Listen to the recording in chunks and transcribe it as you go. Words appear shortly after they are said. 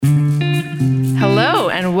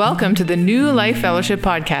and welcome to the New Life Fellowship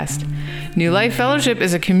podcast. New Life Fellowship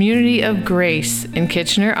is a community of grace in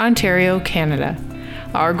Kitchener, Ontario, Canada.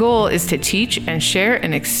 Our goal is to teach and share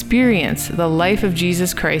and experience the life of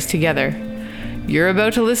Jesus Christ together. You're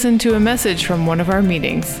about to listen to a message from one of our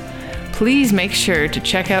meetings. Please make sure to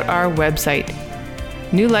check out our website,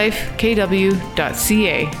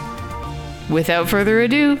 newlifekw.ca. Without further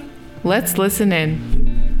ado, let's listen in.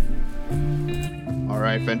 All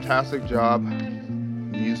right, fantastic job,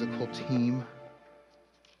 musical team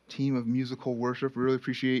of musical worship. We really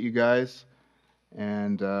appreciate you guys,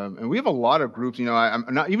 and we have a lot of groups. You know, I'm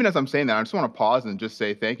not even as I'm saying that, I just want to pause and just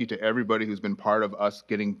say thank you to everybody who's been part of us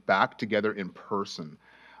getting back together in person.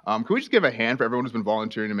 Can we just give a hand for everyone who's been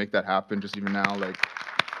volunteering to make that happen? Just even now,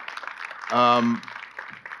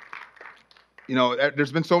 you know,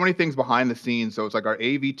 there's been so many things behind the scenes. So it's like our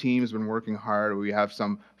AV team has been working hard. We have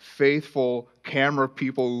some faithful camera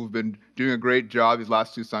people who've been doing a great job these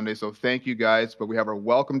last 2 Sundays. So thank you guys. But we have our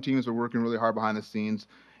welcome teams who are working really hard behind the scenes,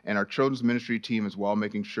 and our children's ministry team as well,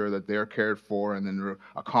 making sure that they're cared for and then they're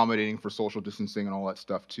accommodating for social distancing and all that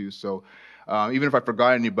stuff too. So even if I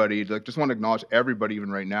forgot anybody, just want to acknowledge everybody even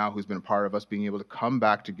right now who's been a part of us being able to come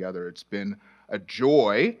back together. It's been a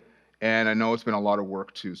joy. And I know it's been a lot of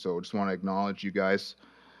work too, so just want to acknowledge you guys.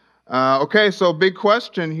 Okay, so big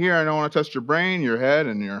question here. I don't want to test your brain, your head,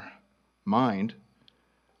 and your mind.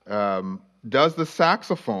 Does the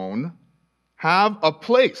saxophone have a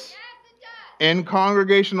place in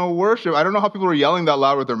congregational worship? I don't know how people are yelling that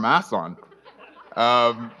loud with their masks on.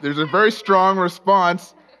 There's a very strong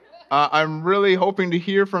response. I'm really hoping to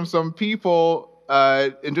hear from some people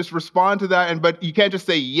and just respond to that. But you can't just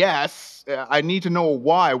say yes. I need to know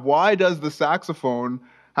why. Why does the saxophone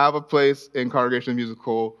have a place in congregational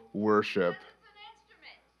musical worship?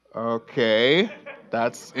 Okay,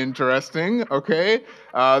 that's interesting. Okay,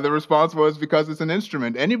 the response was because it's an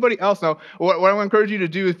instrument. Anybody else? Now, what I want to encourage you to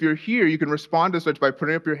do, if you're here, you can respond to such by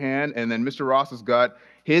putting up your hand, and then Mr. Ross has got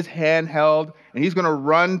his hand held, and he's going to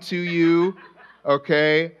run to you.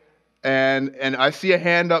 Okay. And I see a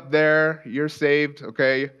hand up there. You're saved,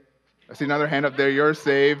 okay? I see another hand up there. You're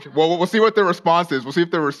saved. Well, we'll see what their response is. We'll see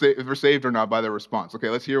if they're saved or not by their response. Okay,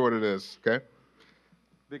 let's hear what it is, okay?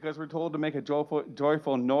 Because we're told to make a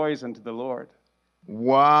joyful noise unto the Lord.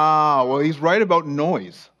 Wow. Well, he's right about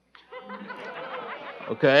noise.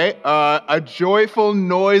 Okay, a joyful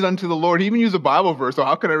noise unto the Lord. He even used a Bible verse, so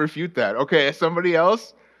how can I refute that? Okay, somebody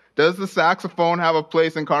else? Does the saxophone have a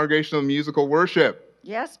place in congregational musical worship?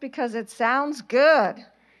 Yes, because it sounds good.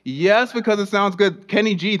 Yes, because it sounds good.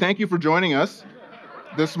 Kenny G, thank you for joining us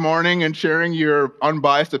this morning and sharing your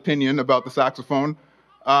unbiased opinion about the saxophone.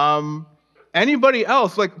 Anybody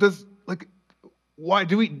else? Why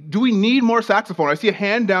do we need more saxophone? I see a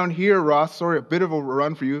hand down here, Ross. Sorry, a bit of a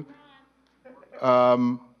run for you.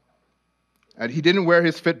 And he didn't wear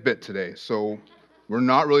his Fitbit today, so we're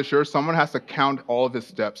not really sure. Someone has to count all of his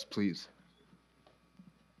steps, please.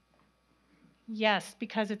 Yes,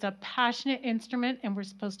 because it's a passionate instrument and we're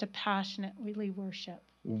supposed to passionately worship.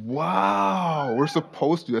 Wow, we're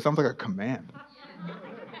supposed to. That sounds like a command.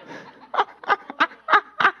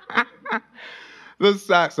 The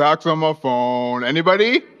saxophone.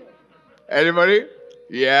 Anybody?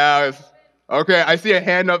 Yes. Okay, I see a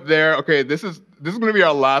hand up there. Okay, this is going to be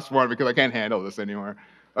our last one because I can't handle this anymore.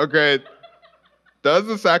 Okay, does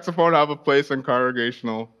the saxophone have a place in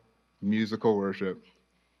congregational musical worship?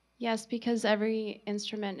 Yes, because every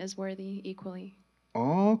instrument is worthy equally.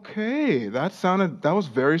 Okay, that was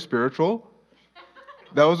very spiritual.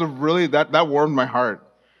 That was that warmed my heart.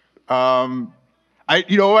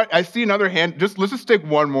 You know what? I see another hand. Let's just take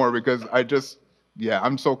one more because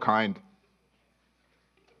I'm so kind.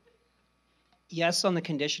 Yes, on the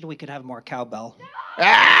condition we could have more cowbell.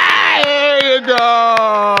 Ah,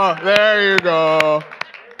 there you go.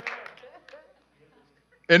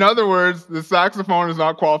 In other words, the saxophone is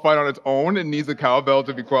not qualified on its own. It needs a cowbell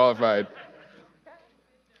to be qualified.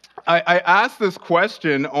 I asked this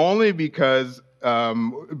question only because,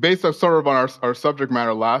 based on sort of on our subject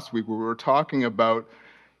matter last week, we were talking about,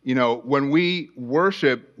 you know, when we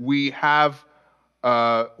worship, we have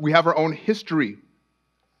our own history,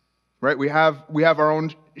 right? We have our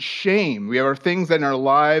own shame. We have our things in our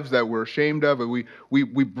lives that we're ashamed of, and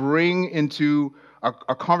we bring into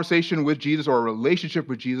a conversation with Jesus or a relationship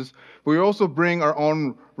with Jesus, but we also bring our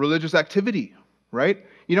own religious activity, right?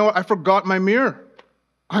 You know what? I forgot my mirror.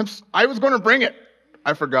 I was going to bring it.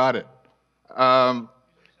 I forgot it.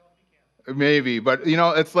 Maybe, but you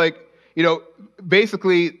know, it's like, you know,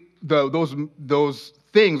 basically those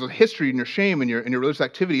things, the history and your shame and your religious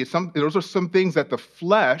activity, those are some things that the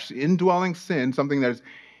flesh, indwelling sin, something that is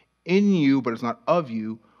in you, but it's not of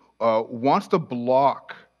you, wants to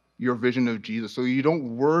block your vision of Jesus. So you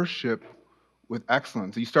don't worship with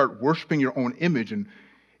excellence. You start worshiping your own image, and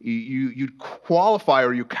you qualify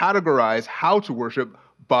or you categorize how to worship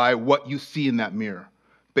by what you see in that mirror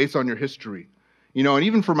based on your history. And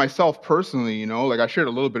even for myself personally, like I shared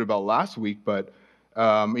a little bit about last week, but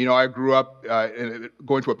I grew up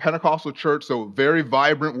going to a Pentecostal church, so very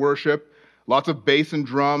vibrant worship, lots of bass and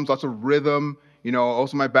drums, lots of rhythm.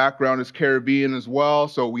 Also my background is Caribbean as well,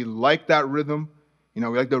 so we like that rhythm. We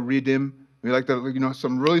like the rhythm. We like the,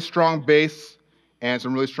 some really strong bass and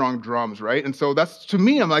some really strong drums, right? And so that's, to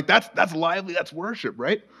me, I'm like, that's lively, that's worship,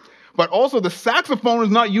 right? But also the saxophone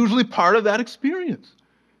is not usually part of that experience.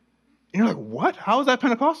 And you're like, what? How is that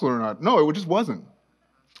Pentecostal or not? No, it just wasn't.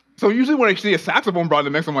 So usually when I see a saxophone brought in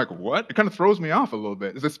the mix, I'm like, what? It kind of throws me off a little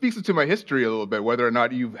bit. It speaks to my history a little bit, whether or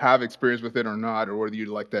not you have experience with it or not, or whether you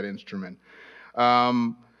like that instrument.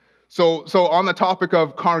 So on the topic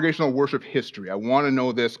of congregational worship history, I want to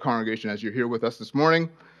know this, congregation, as you're here with us this morning.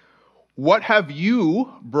 What have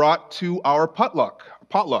you brought to our potluck?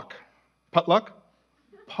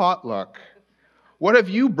 What have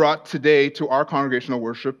you brought today to our congregational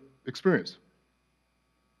worship experience?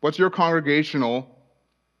 What's your congregational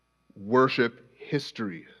worship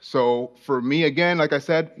history? So for me, again, like I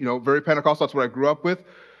said, very Pentecostal, that's what I grew up with.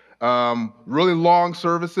 Really long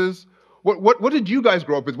services. What did you guys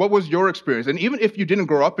grow up with? What was your experience? And even if you didn't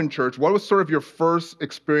grow up in church, what was sort of your first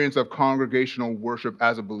experience of congregational worship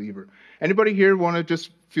as a believer? Anybody here want to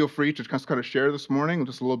just feel free to just kind of share this morning,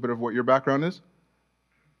 just a little bit of what your background is?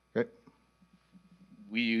 Okay.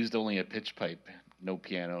 We used only a pitch pipe, no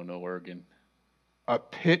piano, no organ. A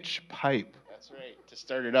pitch pipe. That's right, to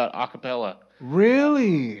start it out, a cappella.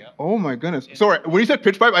 Really? Yeah. Oh my goodness. Sorry, when you said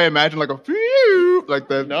pitch pipe, I imagined like a like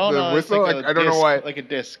the whistle. Like I don't know why. Like a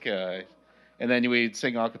disc. And then we'd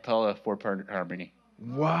sing a cappella, 4-part harmony.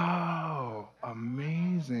 Wow.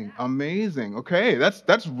 Amazing. Okay,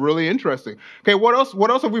 that's really interesting. Okay, what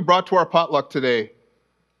else have we brought to our potluck today?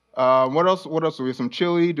 What else? Do we have some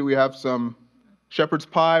chili? Do we have some shepherd's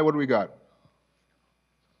pie? What do we got?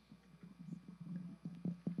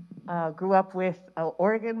 Grew up with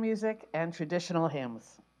organ music and traditional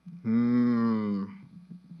hymns. I'm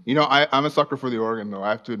a sucker for the organ, though,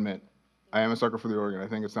 I have to admit. I am a sucker for the organ. I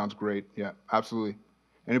think it sounds great. Yeah, absolutely.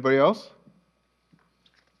 Anybody else?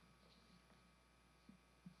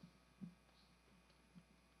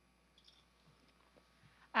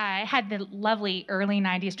 I had the lovely early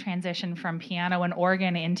 90s transition from piano and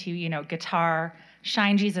organ into, guitar,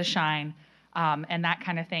 Shine Jesus Shine. And that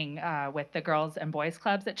kind of thing with the girls and boys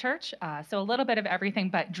clubs at church. So a little bit of everything,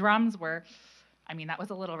 but drums were, that was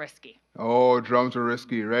a little risky. Oh, drums are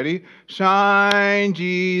risky. Ready? Shine,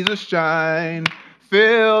 Jesus, shine.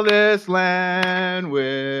 Fill this land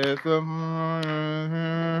with the...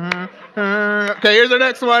 Okay, here's the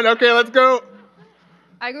next one. Okay, let's go.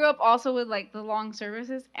 I grew up also with the long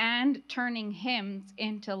services and turning hymns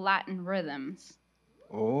into Latin rhythms.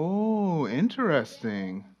 Oh,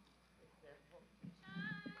 interesting.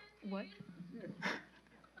 What?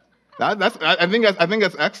 I think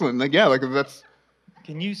that's excellent. That's.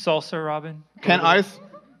 Can you salsa, Robin?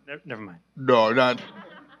 Never mind. No, not.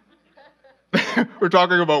 We're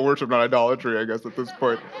talking about worship, not idolatry, I guess, at this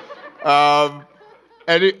point.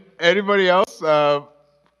 Anybody else?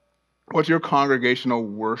 What's your congregational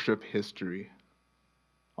worship history?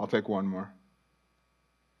 I'll take one more.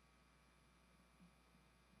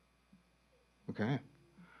 Okay.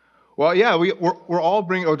 Well, yeah, we're all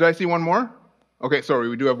bringing. Oh, did I see one more? Okay, sorry,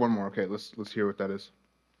 we do have one more. Okay, let's hear what that is.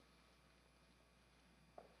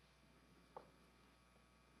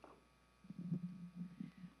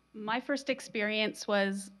 My first experience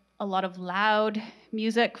was a lot of loud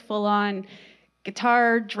music, full-on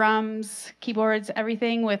guitar, drums, keyboards,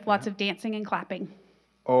 everything with lots of dancing and clapping.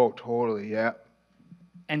 Oh, totally, yeah.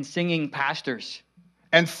 And singing pastors.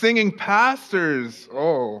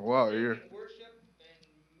 Oh, wow, you're.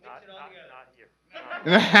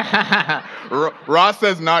 Ross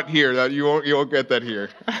says not here. That you won't get that here.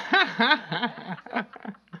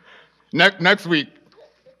 Next week.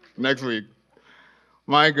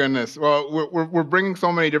 My goodness. Well, we're bringing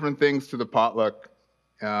so many different things to the potluck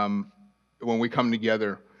when we come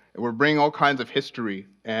together. We're bringing all kinds of history,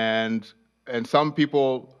 and some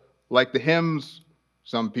people like the hymns.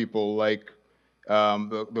 Some people like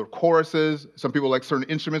the choruses. Some people like certain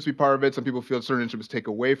instruments to be part of it. Some people feel certain instruments take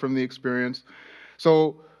away from the experience.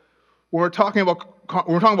 So when we're talking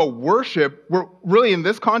about worship, we're really, in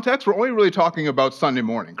this context, we're only really talking about Sunday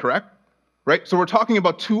morning, correct? Right? So we're talking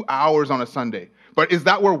about 2 hours on a Sunday. But is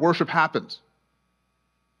that where worship happens?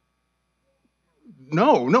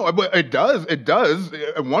 No, but it does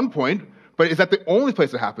at one point, but is that the only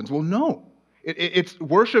place it happens? Well, no. It's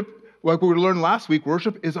worship, like we learned last week,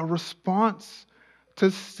 worship is a response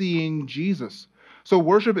to seeing Jesus. So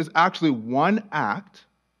worship is actually one act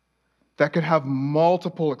that could have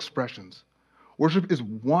multiple expressions. Worship is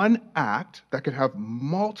one act that could have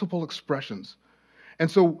multiple expressions. And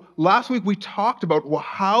so last week we talked about, well,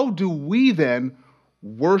 how do we then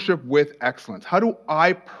worship with excellence? How do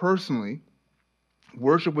I personally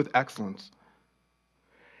worship with excellence?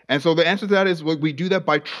 And so the answer to that is we do that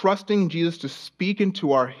by trusting Jesus to speak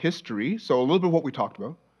into our history, so a little bit of what we talked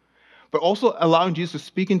about, but also allowing Jesus to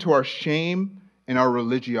speak into our shame and our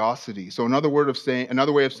religiosity. So another way of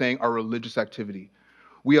saying our religious activity.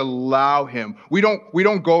 We allow him. We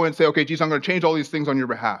don't go and say, okay, Jesus, I'm going to change all these things on your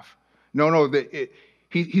behalf. No,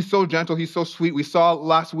 he's so gentle, he's so sweet. We saw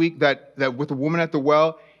last week that with the woman at the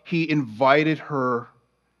well, he invited her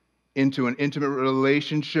into an intimate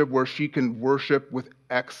relationship where she can worship with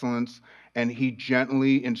excellence, and he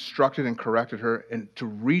gently instructed and corrected her and to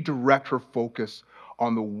redirect her focus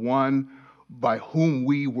on the one by whom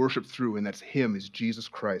we worship through, and that's him, is Jesus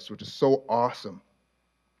Christ, which is so awesome.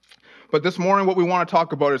 But this morning, what we want to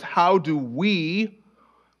talk about is how do we,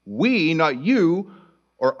 not you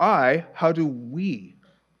or I, how do we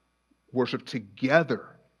worship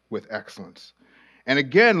together with excellence? And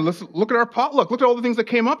again, let's look at our potluck. Look at all the things that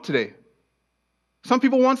came up today. Some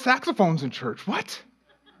people want saxophones in church. What?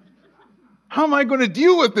 How am I going to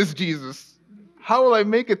deal with this, Jesus? How will I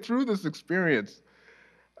make it through this experience?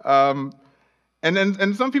 And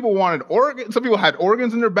some people wanted organs. Some people had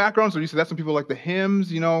organs in their background. So you see that. Some people like the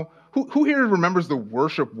hymns. Who here remembers the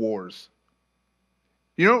worship wars?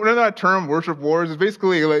 You know that term, worship wars? It's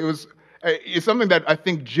basically it's something that I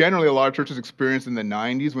think generally a lot of churches experienced in the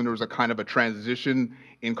 90s when there was a kind of a transition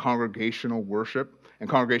in congregational worship and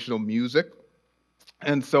congregational music.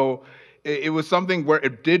 And so it was something where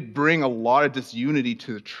it did bring a lot of disunity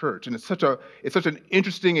to the church. And it's such an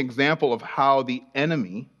interesting example of how the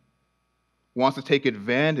enemy wants to take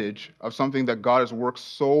advantage of something that God has worked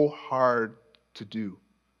so hard to do,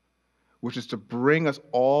 which is to bring us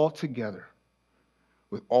all together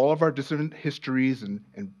with all of our different histories and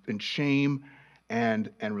shame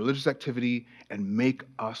and religious activity and make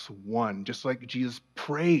us one, just like Jesus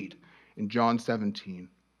prayed in John 17.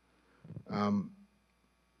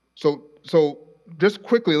 So just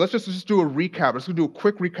quickly, let's just do a recap. Let's do a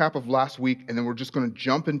quick recap of last week, and then we're just going to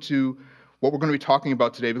jump into what we're going to be talking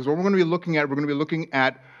about today. Because what we're going to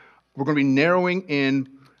be narrowing in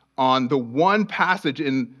on the one passage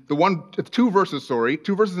two verses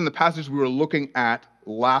in the passage we were looking at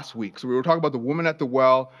last week. So we were talking about the woman at the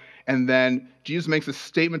well, and then Jesus makes a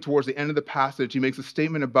statement towards the end of the passage. He makes a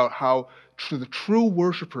statement about how the true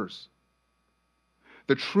worshipers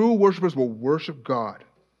will worship God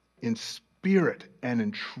in spirit and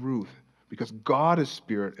in truth, because God is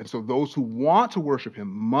spirit, and so those who want to worship him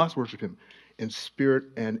must worship him in spirit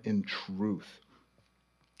and in truth.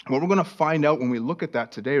 And what we're going to find out when we look at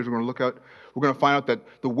that today is we're going to find out that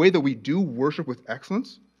the way that we do worship with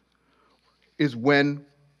excellence is when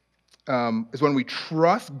we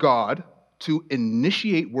trust God to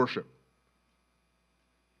initiate worship.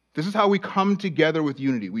 This is how we come together with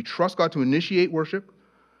unity. We trust God to initiate worship.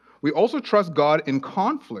 We also trust God in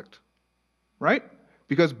conflict, right?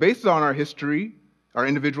 Because based on our history, our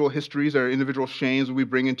individual histories, our individual shames we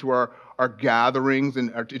bring into our gatherings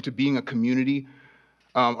and into being a community,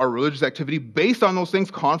 our religious activity, based on those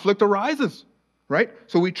things, conflict arises, right?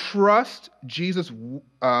 So we trust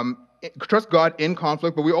trust God in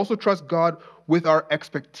conflict, but we also trust God with our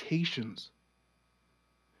expectations.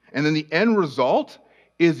 And then the end result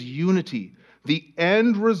is unity. The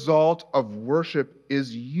end result of worship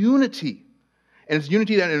is unity. And it's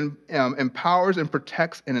unity that empowers and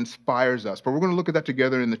protects and inspires us. But we're going to look at that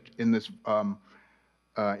together in this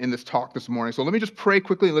talk this morning. So let me just pray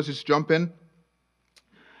quickly and let's just jump in.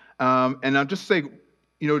 And I'll just say,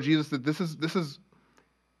 Jesus, that this is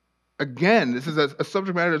a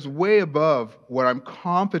subject matter that's way above what I'm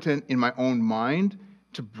competent in my own mind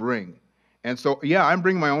to bring. And so, I'm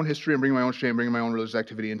bringing my own history, I'm bringing my own shame, bringing my own religious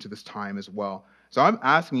activity into this time as well. So I'm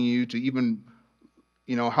asking you to even,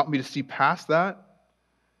 help me to see past that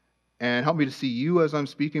and help me to see you as I'm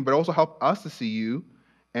speaking, but also help us to see you.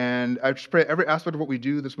 And I just pray every aspect of what we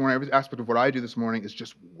do this morning, every aspect of what I do this morning is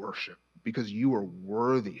just worship, because you are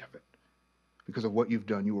worthy of it. Because of what you've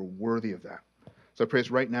done, you are worthy of that. So I pray this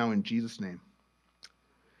right now in Jesus' name.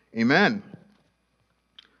 Amen.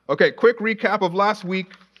 Okay, quick recap of last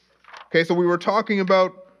week. Okay, so we were talking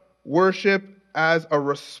about worship as a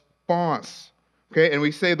response. Okay, and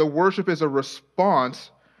we say the worship is a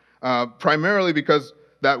response primarily because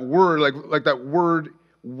that word, like that word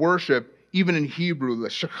worship, even in Hebrew, the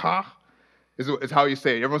shachach is how you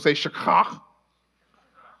say it. Everyone say shachach.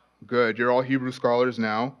 Good, you're all Hebrew scholars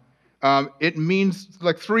now. It means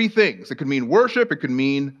like three things. It could mean worship, it could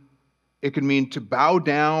mean to bow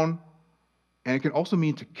down, and it can also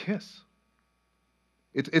mean to kiss.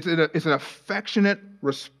 It's an affectionate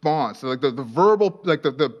response. So like the verbal, like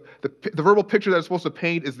the verbal picture that it's supposed to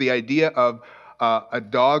paint is the idea of a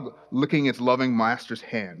dog licking its loving master's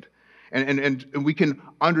hand. And we can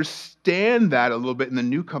understand that a little bit in the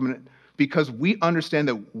New Covenant because we understand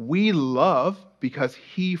that we love because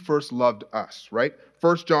he first loved us, right?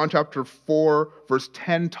 1 John chapter 4, verse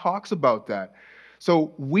 10 talks about that.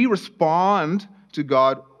 So we respond to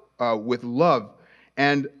God with love.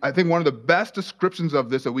 And I think one of the best descriptions of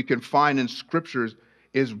this that we can find in scriptures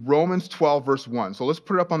is Romans 12, verse 1. So let's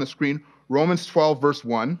put it up on the screen. Romans 12, verse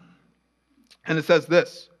 1. And it says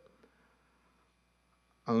this.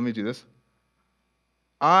 Let me do this.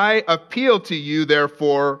 I appeal to you,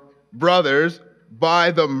 therefore, brothers,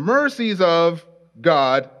 by the mercies of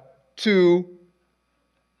God, to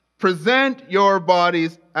present your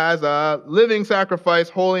bodies as a living sacrifice,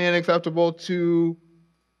 holy and acceptable to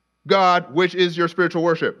God, which is your spiritual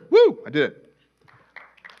worship. Woo! I did it.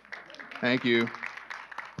 Thank you.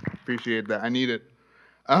 Appreciate that. I need it.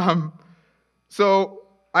 So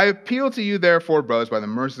I appeal to you, therefore, brothers, by the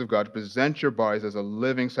mercies of God, to present your bodies as a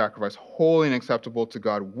living sacrifice, holy and acceptable to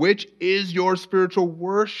God, which is your spiritual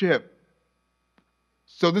worship.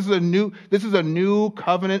 So this is a new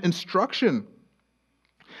covenant instruction.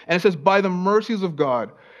 And it says, by the mercies of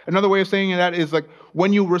God. Another way of saying that is like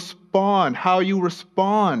when you respond, how you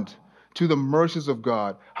respond to the mercies of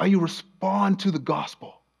God, how you respond to the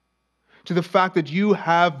gospel, to the fact that you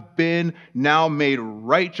have been now made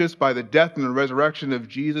righteous by the death and the resurrection of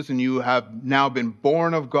Jesus, and you have now been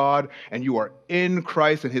born of God, and you are in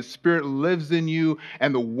Christ, and his Spirit lives in you,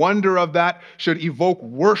 and the wonder of that should evoke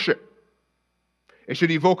worship. It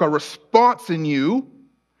should evoke a response in you,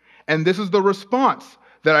 and this is the response,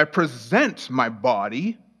 that I present my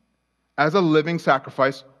body as a living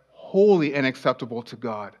sacrifice, holy and acceptable to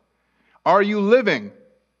God. Are you living?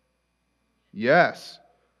 Yes.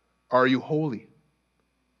 Are you holy?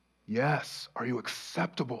 Yes. Are you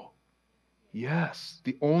acceptable? Yes.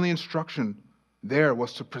 The only instruction there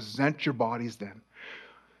was to present your bodies then.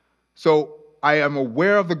 So I am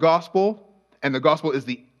aware of the gospel, and the gospel is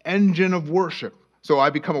the engine of worship. So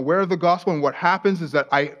I become aware of the gospel, and what happens is that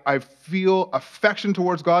I feel affection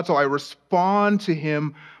towards God, so I respond to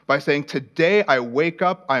him by saying, today I wake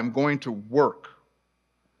up, I am going to work.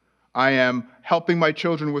 I am helping my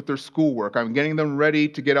children with their schoolwork. I'm getting them ready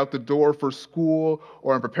to get out the door for school,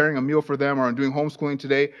 or I'm preparing a meal for them, or I'm doing homeschooling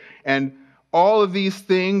today. And all of these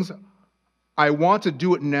things, I want to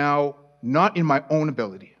do it now, not in my own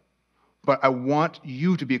ability, but I want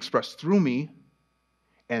you to be expressed through me,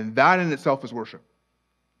 and that in itself is worship.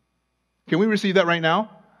 Can we receive that right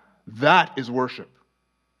now? That is worship.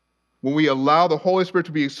 When we allow the Holy Spirit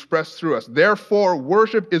to be expressed through us. Therefore,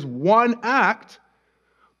 worship is one act,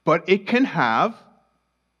 but it can have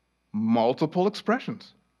multiple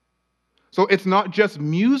expressions. So it's not just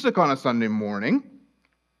music on a Sunday morning,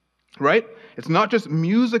 right? It's not just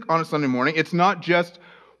music on a Sunday morning. It's not just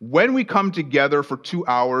when we come together for 2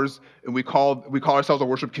 hours and we call ourselves a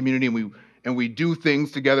worship community, and we do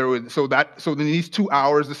things together. So in these 2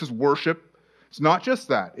 hours, this is worship. It's not just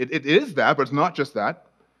that. It is that, but it's not just that.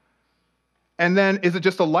 And then, is it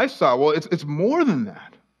just a lifestyle? Well, it's more than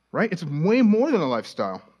that, right? It's way more than a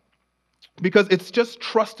lifestyle. Because it's just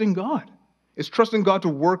trusting God. It's trusting God to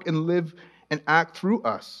work and live and act through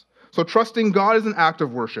us. So trusting God is an act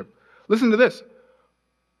of worship. Listen to this.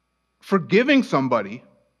 Forgiving somebody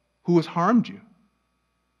who has harmed you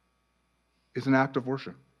is an act of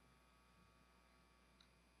worship.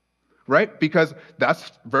 Right? Because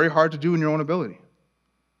that's very hard to do in your own ability.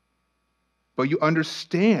 But you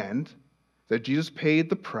understand that Jesus paid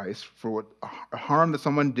the price for what a harm that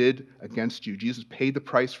someone did against you. Jesus paid the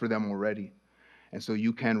price for them already. And so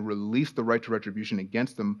you can release the right to retribution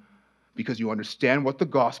against them because you understand what the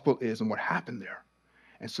gospel is and what happened there.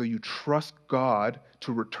 And so you trust God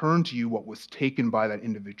to return to you what was taken by that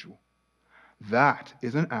individual. That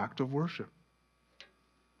is an act of worship.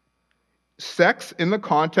 Sex in the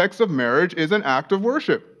context of marriage is an act of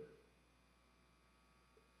worship.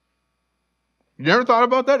 You never thought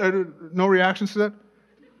about that? No reactions to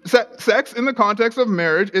that? Sex in the context of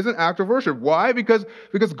marriage is an act of worship. Why? Because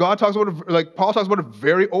God talks about it, like Paul talks about it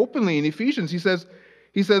very openly in Ephesians. He says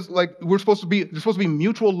like there's supposed to be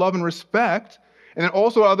mutual love and respect. And then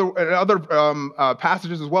also other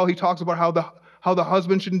passages as well, he talks about how the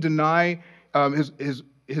husband shouldn't deny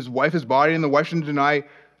his wife his body, and the wife shouldn't deny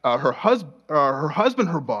her husband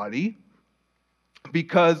her body,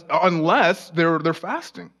 because unless they're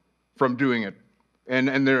fasting from doing it,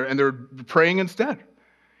 and they're praying instead.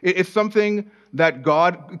 It's something that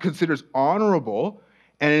God considers honorable,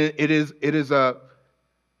 and it's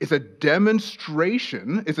a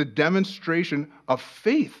demonstration. It's a demonstration of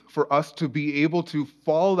faith for us to be able to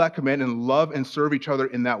follow that command and love and serve each other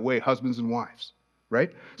in that way, husbands and wives,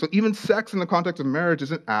 right? So even sex in the context of marriage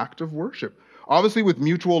is an act of worship, obviously with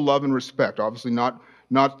mutual love and respect, obviously not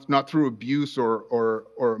through abuse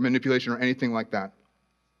or manipulation or anything like that.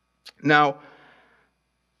 Now,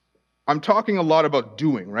 I'm talking a lot about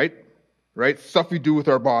doing, right? Stuff we do with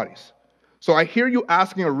our bodies. So I hear you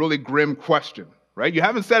asking a really grim question, right? You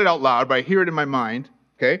haven't said it out loud, but I hear it in my mind,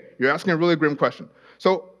 okay? You're asking a really grim question.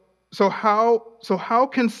 So how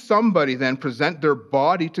can somebody then present their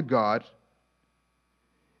body to God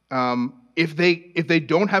if they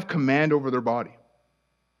don't have command over their body?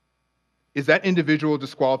 Is that individual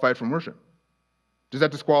disqualified from worship? Does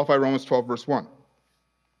that disqualify Romans 12, verse 1?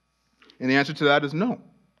 And the answer to that is no.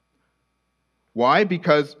 Why?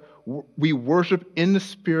 Because we worship in the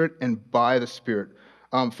Spirit and by the Spirit.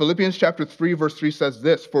 Philippians chapter 3, verse 3 says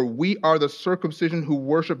this, "For we are the circumcision who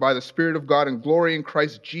worship by the Spirit of God and glory in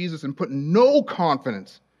Christ Jesus and put no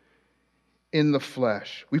confidence in the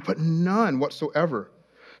flesh." We put none whatsoever.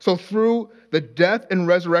 So through the death and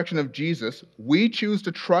resurrection of Jesus, we choose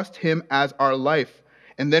to trust him as our life.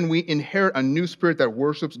 And then we inherit a new spirit that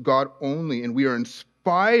worships God only, and we are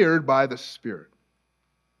inspired by the Spirit.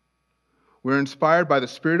 We're inspired by the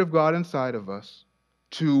Spirit of God inside of us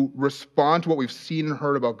to respond to what we've seen and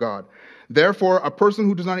heard about God. Therefore, a person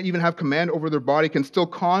who does not even have command over their body can still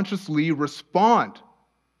consciously respond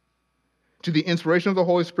to the inspiration of the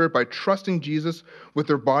Holy Spirit by trusting Jesus with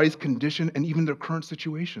their body's condition and even their current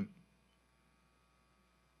situation.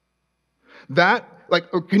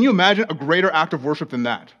 Can you imagine a greater act of worship than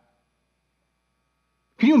that?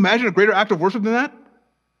 Can you imagine a greater act of worship than that?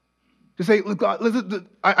 To say, "Look, God, listen,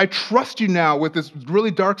 I trust you now with this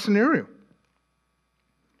really dark scenario."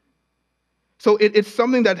 So it's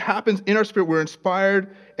something that happens in our spirit. We're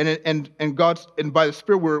inspired, and by the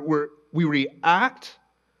Spirit, we react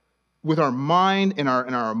with our mind and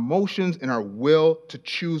our emotions and our will to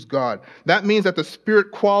choose God. That means that the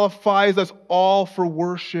Spirit qualifies us all for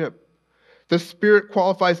worship. The Spirit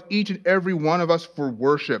qualifies each and every one of us for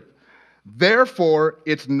worship. Therefore,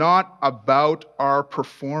 it's not about our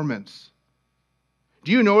performance.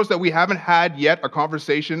 Do you notice that we haven't had yet a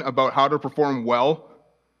conversation about how to perform well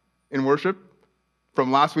in worship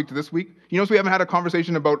from last week to this week? You notice we haven't had a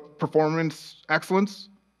conversation about performance excellence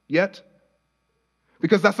yet?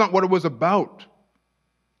 Because that's not what it was about.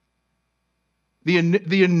 The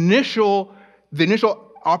initial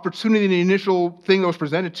opportunity, the initial thing that was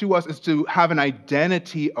presented to us is to have an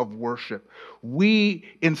identity of worship. We,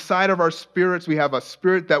 inside of our spirits, we have a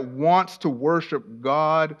spirit that wants to worship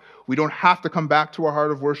God. We don't have to come back to a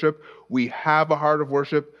heart of worship. We have a heart of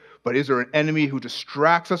worship. But is there an enemy who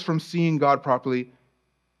distracts us from seeing God properly?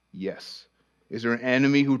 Yes. Is there an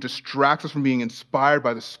enemy who distracts us from being inspired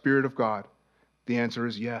by the Spirit of God? The answer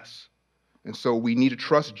is yes. And so we need to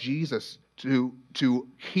trust Jesus to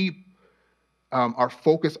keep our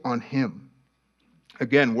focus on him.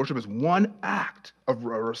 Again, worship is one act of a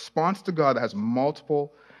response to God that has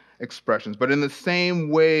multiple expressions. But in the same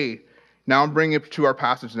way, now I'm bringing it to our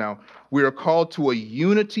passage now, we are called to a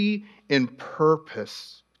unity in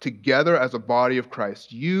purpose together as a body of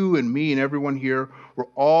Christ. You and me and everyone here, we're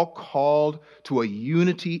all called to a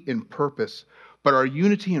unity in purpose. But our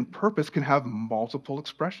unity in purpose can have multiple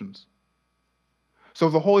expressions. So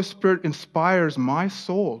the Holy Spirit inspires my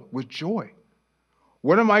soul with joy.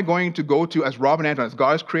 What am I going to go to as Robin Anton, as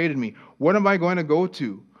God has created me? What am I going to go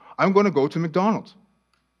to? I'm going to go to McDonald's.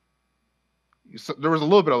 So there was a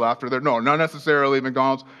little bit of laughter there. No, not necessarily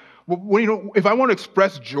McDonald's. Well, if I want to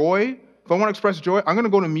express joy, I'm going to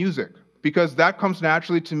go to music because that comes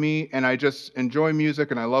naturally to me, and I just enjoy music,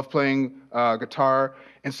 and I love playing guitar.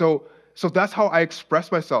 And so that's how I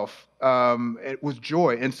express myself with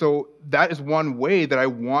joy. And so that is one way that I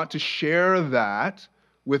want to share that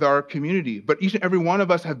with our community. But each and every one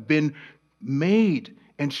of us have been made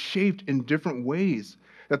and shaped in different ways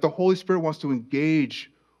that the Holy Spirit wants to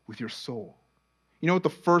engage with your soul. You know what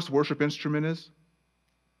the first worship instrument is?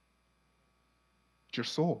 It's your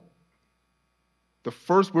soul. The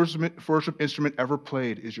first worship instrument ever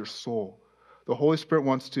played is your soul. The Holy Spirit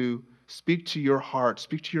wants to speak to your heart,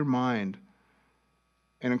 speak to your mind,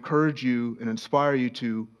 and encourage you and inspire you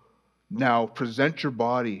to now present your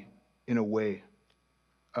body in a way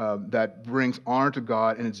that brings honor to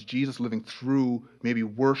God, and it's Jesus living through maybe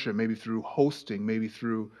worship, maybe through hosting, maybe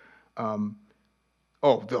through,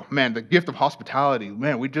 the gift of hospitality.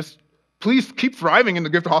 Man, please keep thriving in the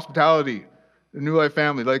gift of hospitality, the New Life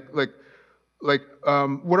family. What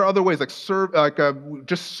are other ways?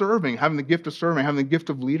 Just serving, having the gift of serving, having the gift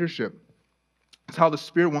of leadership. It's how the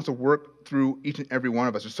Spirit wants to work through each and every one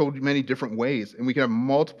of us. There's so many different ways, and we can have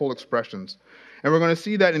multiple expressions. And we're going to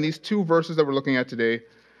see that in these two verses that we're looking at today,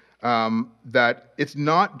 that it's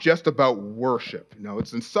not just about worship.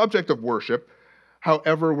 It's the subject of worship.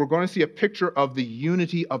 However, we're going to see a picture of the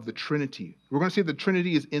unity of the Trinity. We're going to see the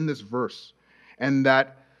Trinity is in this verse, and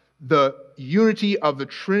that the unity of the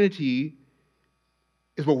Trinity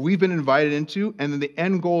is what we've been invited into, and then the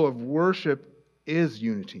end goal of worship is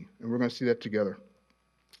unity, and we're going to see that together.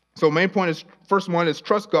 So main point is, first one is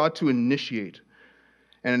trust God to initiate.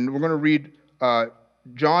 And we're going to read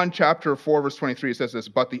John chapter 4, verse 23. It says this,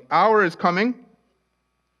 "But the hour is coming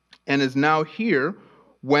and is now here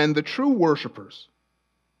when the true worshipers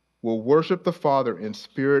will worship the Father in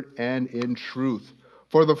spirit and in truth.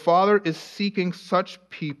 For the Father is seeking such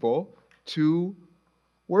people to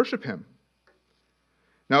worship him."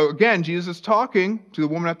 Now, again, Jesus is talking to the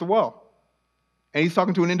woman at the well. And he's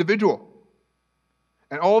talking to an individual.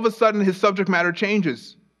 And all of a sudden, his subject matter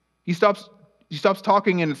changes. He stops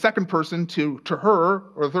talking in the second person to her,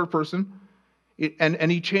 or the third person,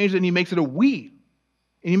 and he changes it and he makes it a we.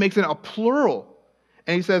 And he makes it a plural.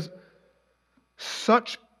 And he says,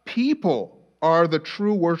 such people are the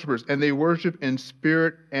true worshipers, and they worship in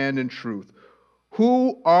spirit and in truth.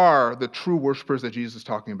 Who are the true worshipers that Jesus is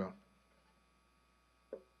talking about?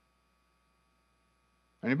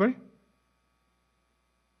 Anybody?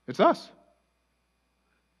 It's us.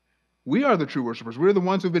 We are the true worshipers. We're the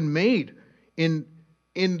ones who've been made to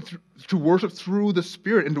worship through the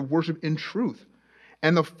Spirit and to worship in truth.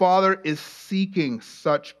 And the Father is seeking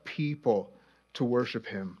such people to worship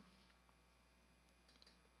him.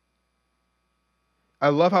 I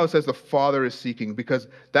love how it says the Father is seeking, because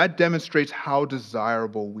that demonstrates how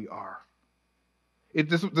desirable we are.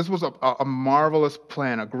 This was a marvelous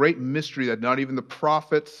plan, a great mystery that not even the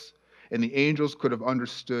prophets and the angels could have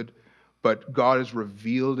understood, but God has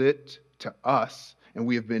revealed it to us, and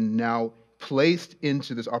we have been now placed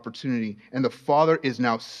into this opportunity. And the Father is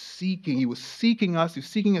now seeking. He was seeking us. He was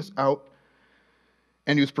seeking us out,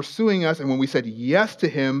 and he was pursuing us. And when we said yes to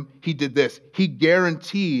him, he did this. He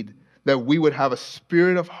guaranteed that we would have a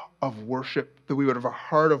spirit of worship, that we would have a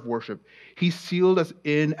heart of worship. He sealed us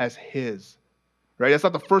in as his. Right? That's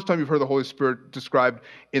not the first time you've heard the Holy Spirit described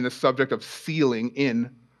in the subject of sealing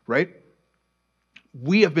in, right?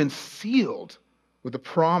 We have been sealed with the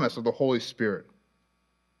promise of the Holy Spirit.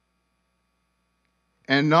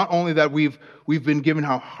 And not only that, we've been given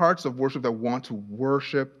our hearts of worship that want to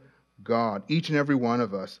worship God, each and every one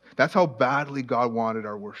of us. That's how badly God wanted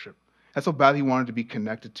our worship. That's how badly he wanted to be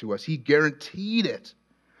connected to us. He guaranteed it.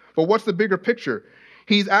 But what's the bigger picture?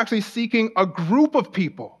 He's actually seeking a group of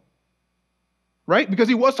people. Right? Because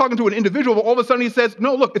he was talking to an individual, but all of a sudden he says,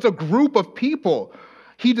 no, look, it's a group of people.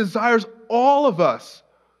 He desires all of us.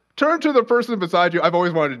 Turn to the person beside you. I've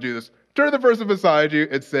always wanted to do this. Turn to the person beside you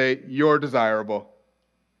and say, you're desirable.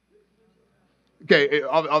 Okay,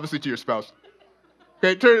 obviously to your spouse.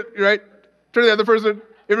 Okay, turn to the other person.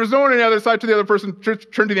 If there's no one on the other side, to the other person,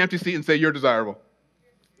 turn to the empty seat and say, you're desirable.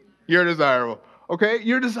 You're desirable. Okay,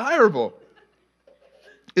 you're desirable.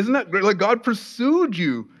 Isn't that great? Like, God pursued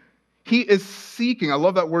you. He is seeking, I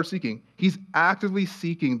love that word seeking. He's actively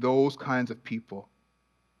seeking those kinds of people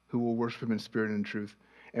who will worship him in spirit and in truth.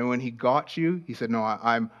 And when he got you, he said, no,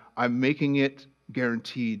 I'm making it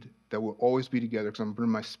guaranteed that we'll always be together because I'm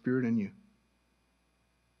bringing my spirit in you.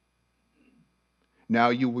 Now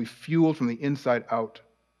you will be fueled from the inside out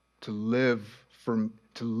to live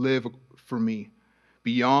for me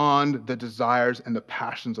beyond the desires and the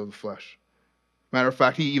passions of the flesh. Matter of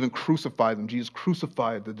fact, he even crucified them. Jesus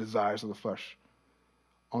crucified the desires of the flesh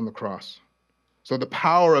on the cross. So the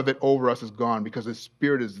power of it over us is gone because his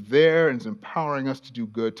Spirit is there and is empowering us to do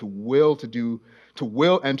good, to will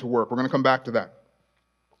and to work. We're going to come back to that.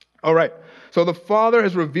 All right. So the Father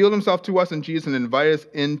has revealed himself to us in Jesus and invited us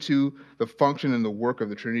into the function and the work of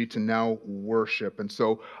the Trinity to now worship. And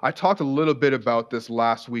so I talked a little bit about this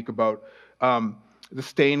last week about the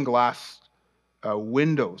stained glass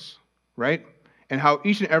windows, right? And how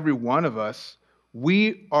each and every one of us,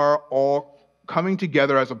 we are all coming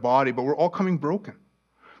together as a body, but we're all coming broken.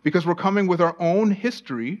 Because we're coming with our own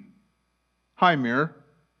history. Hi, mirror.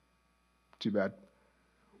 Too bad.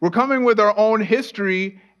 We're coming with our own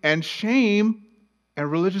history and shame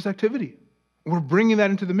and religious activity. We're bringing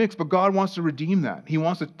that into the mix, but God wants to redeem that. He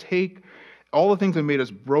wants to take all the things that made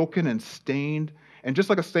us broken and stained, and just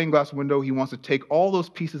like a stained glass window, he wants to take all those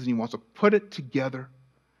pieces and he wants to put it together,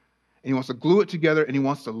 and he wants to glue it together, and he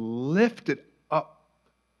wants to lift it up.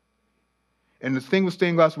 And the thing with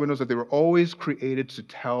stained glass windows is that they were always created to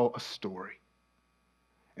tell a story.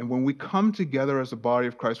 And when we come together as the body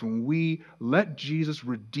of Christ, when we let Jesus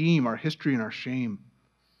redeem our history and our shame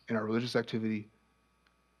and our religious activity,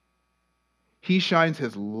 he shines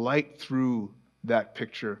his light through that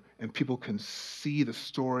picture, and people can see the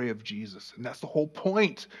story of Jesus. And that's the whole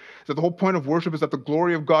point. So the whole point of worship is that the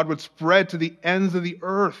glory of God would spread to the ends of the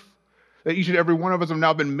earth. That each and every one of us have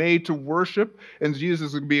now been made to worship, and Jesus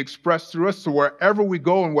is going to be expressed through us. So wherever we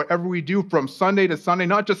go and whatever we do from Sunday to Sunday,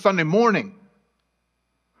 not just Sunday morning,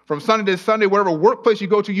 from Sunday to Sunday, whatever workplace you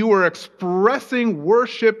go to, you are expressing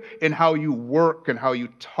worship in how you work and how you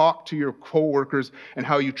talk to your coworkers and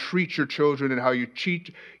how you treat your children and how you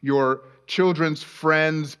treat your children's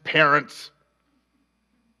friends, parents.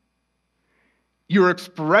 You're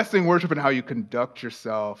expressing worship in how you conduct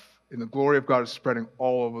yourself, and the glory of God is spreading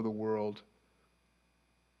all over the world.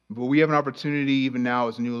 But we have an opportunity even now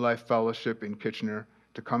as New Life Fellowship in Kitchener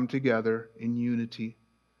to come together in unity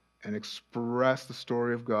and express the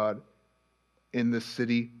story of God in this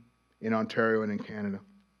city, in Ontario, and in Canada.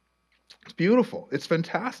 It's beautiful. It's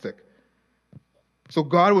fantastic. So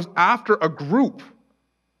God was after a group.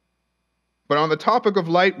 But on the topic of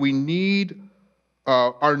light, we need,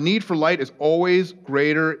 our need for light is always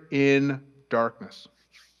greater in darkness,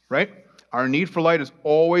 right? Our need for light is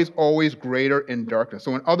always, always greater in darkness.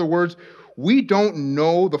 So in other words, we don't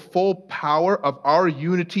know the full power of our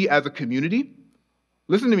unity as a community.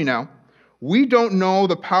 Listen to me now. We don't know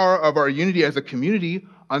the power of our unity as a community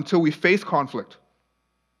until we face conflict.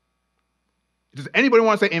 Does anybody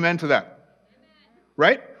want to say amen to that? Amen.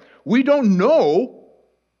 Right? We don't know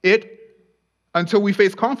it until we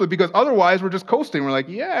face conflict, because otherwise we're just coasting. We're like,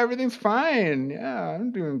 yeah, everything's fine. Yeah,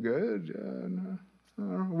 I'm doing good.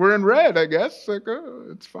 We're in red, I guess. Like,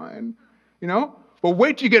 it's fine. You know? But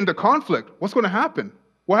wait till you get into conflict. What's going to happen?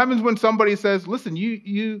 What happens when somebody says, listen,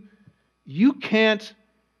 you can't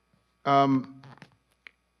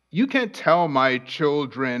tell my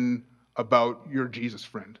children about your Jesus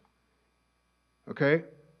friend. Okay?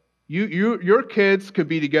 Your kids could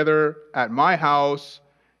be together at my house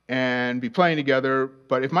and be playing together,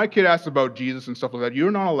 but if my kid asks about Jesus and stuff like that,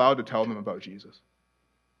 you're not allowed to tell them about Jesus.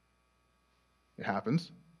 It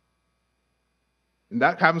happens. And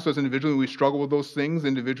that happens to us individually. We struggle with those things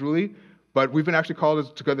individually, but we've been actually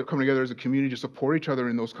called to come together as a community to support each other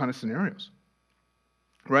in those kind of scenarios.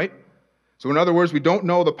 Right? So in other words, we don't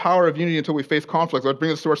know the power of unity until we face conflict. So that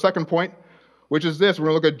brings us to our second point, which is this. We're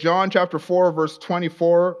going to look at John chapter 4, verse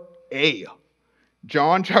 24a.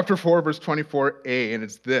 John chapter 4, verse 24a, and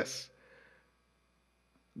it's this.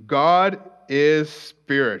 God is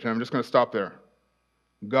spirit. And I'm just going to stop there.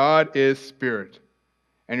 God is spirit.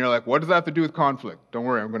 And you're like, what does that have to do with conflict? Don't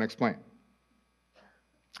worry, I'm going to explain.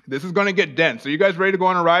 This is going to get dense. Are you guys ready to go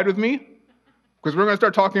on a ride with me? Because we're going to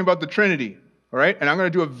start talking about the Trinity. All right? And I'm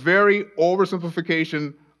going to do a very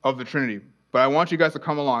oversimplification of the Trinity. But I want you guys to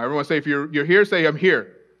come along. Everyone say, if you're here, say, I'm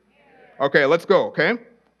here. Okay, let's go, okay?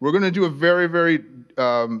 We're going to do a very, very,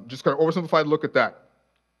 just kind of oversimplified look at that.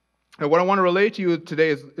 And what I want to relate to you today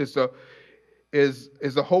is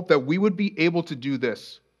the hope that we would be able to do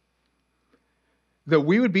this. That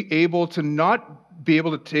we would be able to not be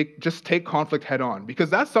able to take conflict head on. Because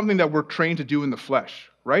that's something that we're trained to do in the flesh,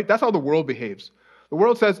 right? That's how the world behaves. The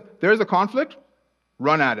world says, there's a conflict,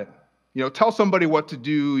 run at it. Tell somebody what to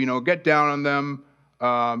do, get down on them,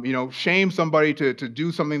 shame somebody to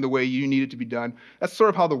do something the way you need it to be done. That's sort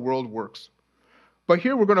of how the world works. But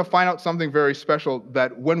here we're going to find out something very special,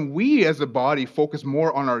 that when we as a body focus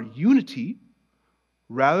more on our unity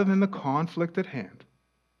rather than the conflict at hand,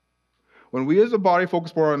 when we as a body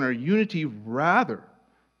focus more on our unity rather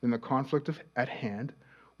than the conflict at hand,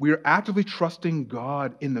 we are actively trusting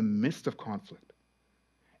God in the midst of conflict.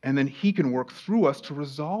 And then he can work through us to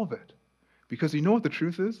resolve it. Because you know what the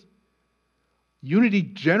truth is? Unity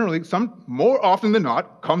generally, more often than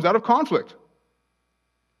not, comes out of conflict.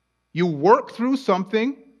 You work through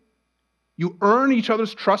something, you earn each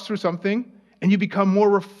other's trust through something, and you become more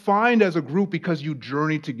refined as a group because you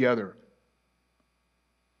journey together.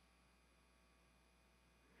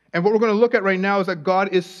 And what we're going to look at right now is that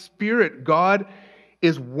God is spirit. God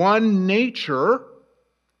is one nature,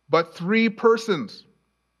 but three persons.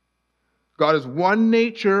 God is one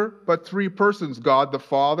nature, but three persons. God the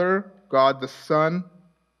Father, God the Son,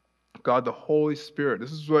 God the Holy Spirit.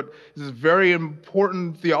 This is very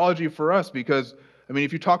important theology for us because, I mean,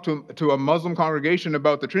 if you talk to a Muslim congregation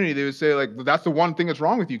about the Trinity, they would say, like, that's the one thing that's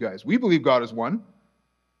wrong with you guys. We believe God is one.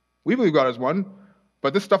 We believe God is one.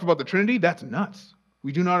 But this stuff about the Trinity, that's nuts.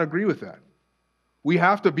 We do not agree with that. We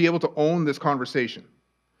have to be able to own this conversation.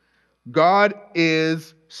 God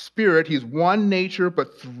is spirit. He's one nature,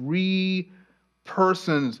 but three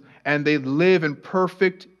persons, and they live in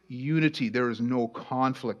perfect unity. There is no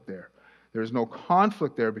conflict there. There is no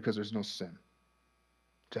conflict there because there's no sin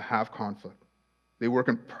to have conflict. They work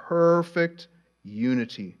in perfect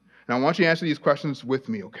unity. Now, I want you to answer these questions with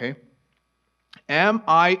me, okay? Am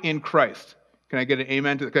I in Christ? Can I get an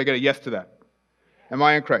amen to that? Can I get a yes to that? Am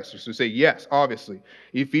I in Christ? So say yes, obviously.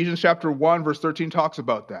 Ephesians chapter 1, verse 13 talks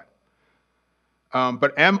about that.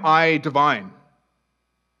 But am I divine?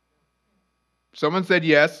 Someone said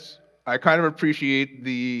yes. I kind of appreciate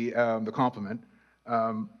the compliment.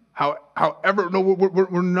 However, no,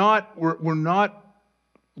 we're not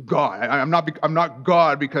God. I'm not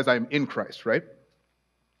God because I'm in Christ, right?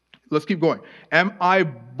 Let's keep going. Am I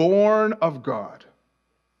born of God?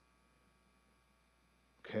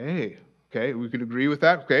 Okay, we can agree with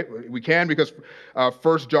that. Okay, we can because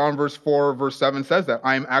 1 John verse 4, verse 7 says that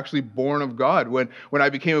I am actually born of God. When I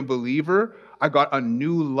became a believer, I got a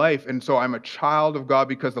new life, and so I'm a child of God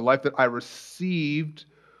because the life that I received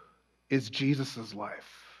is Jesus' life.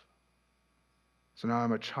 So now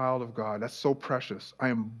I'm a child of God. That's so precious. I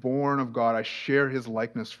am born of God. I share his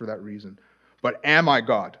likeness for that reason. But am I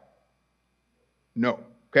God? No.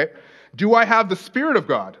 Okay? Do I have the Spirit of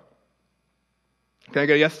God? Can I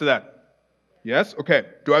get a yes to that? Yes? Okay.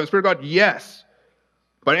 Do I have the Spirit of God? Yes.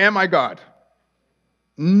 But am I God?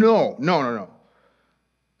 No.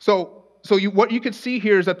 So what you can see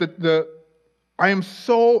here is that I am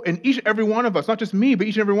so, and each and every one of us, not just me, but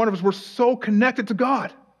each and every one of us, we're so connected to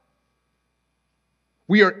God.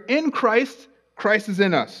 We are in Christ. Christ is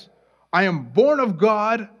in us. I am born of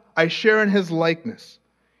God. I share in his likeness.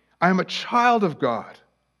 I am a child of God.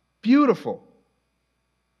 Beautiful.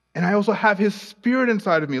 And I also have his Spirit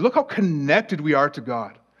inside of me. Look how connected we are to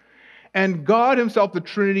God. And God himself, the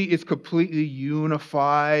Trinity, is completely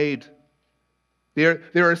unified.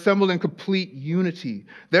 They're assembled in complete unity.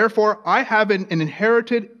 Therefore, I have an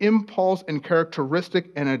inherited impulse and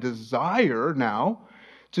characteristic and a desire now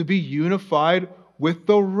to be unified with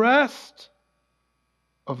the rest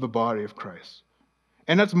of the body of Christ.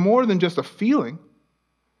 And that's more than just a feeling.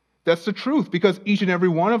 That's the truth, because each and every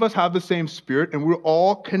one of us have the same Spirit, and we're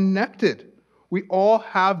all connected. We all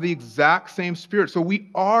have the exact same Spirit, so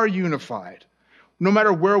we are unified. No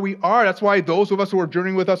matter where we are, that's why those of us who are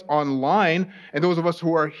journeying with us online and those of us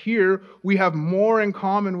who are here, we have more in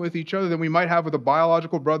common with each other than we might have with a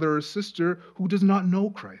biological brother or sister who does not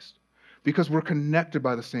know Christ, because we're connected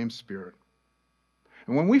by the same Spirit.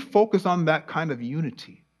 And when we focus on that kind of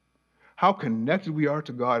unity, how connected we are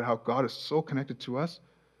to God, how God is so connected to us,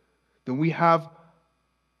 then we have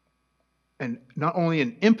not only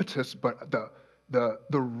an impetus, but the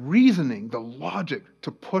reasoning, the logic to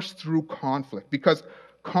push through conflict, because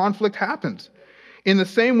conflict happens. In the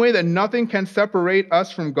same way that nothing can separate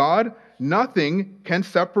us from God, nothing can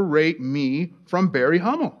separate me from Barry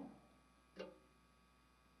Hummel.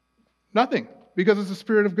 Nothing, because it's the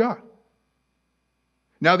Spirit of God.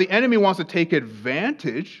 Now, the enemy wants to take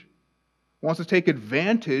advantage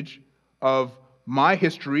of my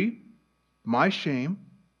history, my shame.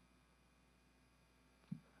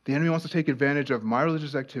 The enemy wants to take advantage of my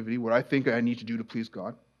religious activity, what I think I need to do to please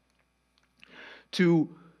God, to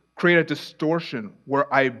create a distortion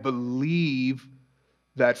where I believe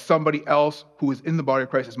that somebody else who is in the body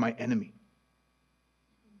of Christ is my enemy,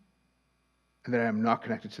 and that I am not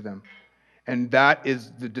connected to them. And that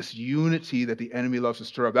is the disunity that the enemy loves to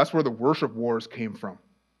stir up. That's where the worship wars came from.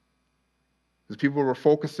 Because people were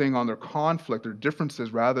focusing on their conflict, their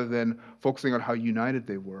differences, rather than focusing on how united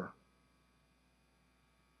they were.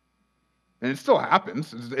 And it still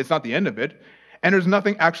happens. It's not the end of it. And there's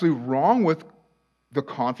nothing actually wrong with the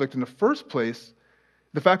conflict in the first place.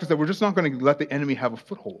 The fact is that we're just not going to let the enemy have a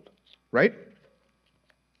foothold, right?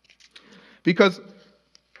 Because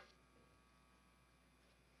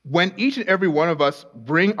when each and every one of us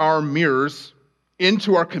bring our mirrors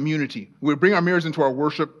into our community, we bring our mirrors into our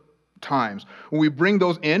worship times. When we bring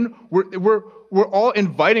those in, we're all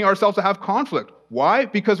inviting ourselves to have conflict. Why?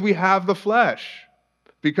 Because we have the flesh.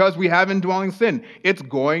 Because we have indwelling sin. It's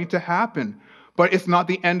going to happen. But it's not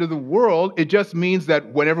the end of the world. It just means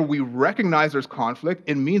that whenever we recognize there's conflict,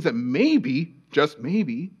 it means that maybe, just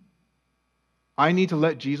maybe, I need to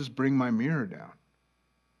let Jesus bring my mirror down.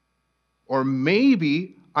 Or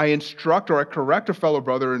maybe I instruct or I correct a fellow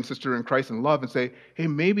brother and sister in Christ in love and say, hey,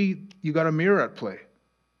 maybe you got a mirror at play.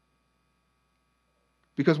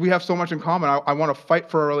 because we have so much in common. I want to fight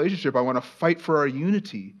for our relationship. I want to fight for our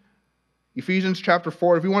unity. Ephesians chapter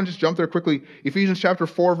 4, if you want to just jump there quickly, Ephesians chapter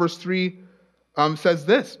 4, verse 3 says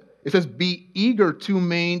this. It says, be eager to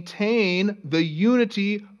maintain the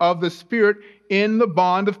unity of the Spirit in the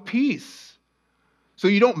bond of peace. So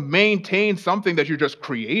you don't maintain something that you're just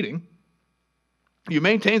creating. You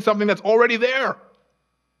maintain something that's already there.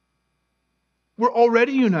 We're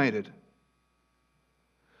already united.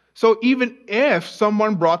 So even if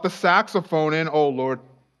someone brought the saxophone in, oh Lord,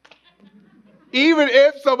 even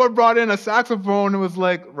if someone brought in a saxophone and was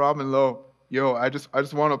like, Robin Lowe, yo, I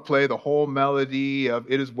just want to play the whole melody of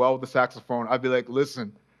It Is Well with the saxophone, I'd be like,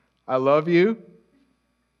 listen, I love you.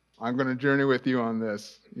 I'm going to journey with you on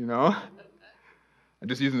this, you know? I'm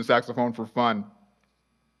just using the saxophone for fun.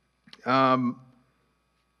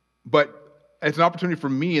 But it's an opportunity for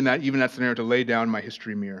me in that scenario to lay down my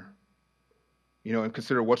history mirror, you know, and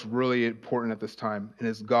consider what's really important at this time. And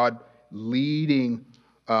is God leading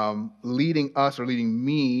us or leading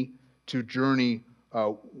me to journey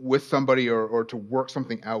with somebody or to work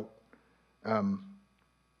something out?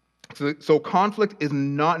 So conflict is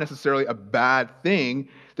not necessarily a bad thing.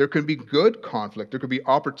 There can be good conflict. There could be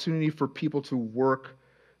opportunity for people to work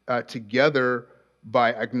together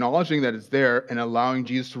by acknowledging that it's there and allowing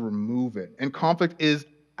Jesus to remove it. And conflict is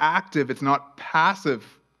active. It's not passive.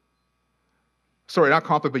 Sorry, not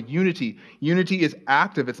conflict, but unity. Unity is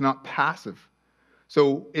active. It's not passive.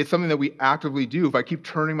 So it's something that we actively do. If I keep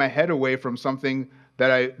turning my head away from something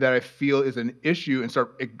that I feel is an issue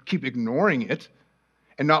and keep ignoring it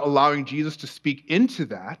and not allowing Jesus to speak into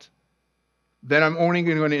that, then I'm only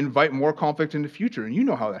going to invite more conflict in the future. And you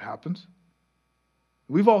know how that happens.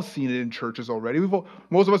 We've all seen it in churches already.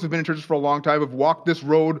 Most of us have been in churches for a long time. We've walked this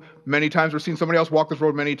road many times. We've seen somebody else walk this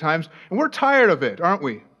road many times. And we're tired of it, aren't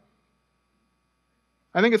we?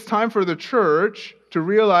 I think it's time for the church to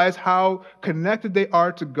realize how connected they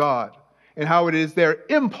are to God and how it is their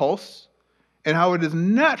impulse and how it is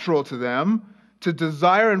natural to them to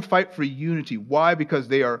desire and fight for unity. Why? Because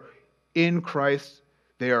they are in Christ.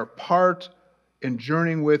 They are part and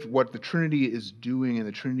journeying with what the Trinity is doing, and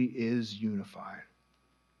the Trinity is unified.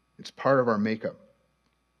 It's part of our makeup.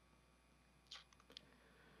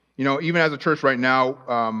 You know, even as a church right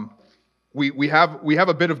now, we have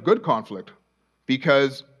a bit of good conflict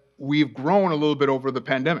because we've grown a little bit over the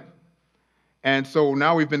pandemic. And so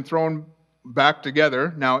now we've been thrown back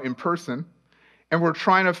together, now in person, and we're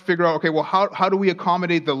trying to figure out, okay, well, how do we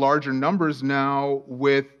accommodate the larger numbers now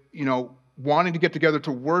with, you know, wanting to get together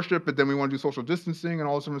to worship, but then we want to do social distancing and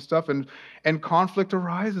all this sort of stuff, and conflict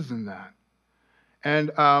arises in that.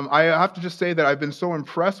 And I have to just say that I've been so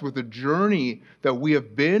impressed with the journey that we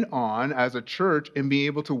have been on as a church in being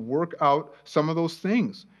able to work out some of those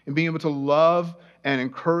things and being able to love and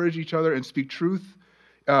encourage each other and speak truth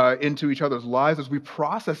into each other's lives as we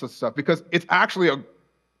process this stuff. Because it's actually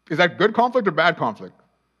is that good conflict or bad conflict?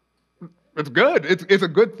 It's good. It's a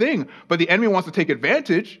good thing. But the enemy wants to take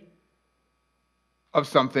advantage of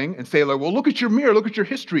something and say, like, well, look at your mirror, look at your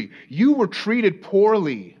history. You were treated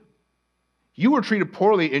poorly. You were treated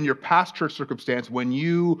poorly in your past church circumstance when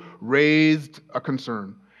you raised a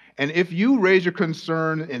concern. And if you raise your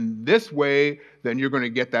concern in this way, then you're going to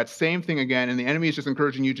get that same thing again. And the enemy is just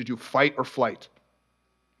encouraging you to do fight or flight.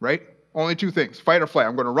 Right? Only two things, fight or flight.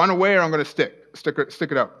 I'm going to run away or I'm going to stick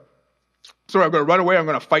it out. Sorry, I'm going to run away or I'm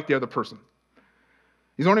going to fight the other person.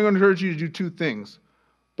 He's only going to encourage you to do two things.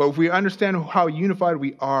 But if we understand how unified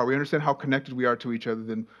we are, we understand how connected we are to each other,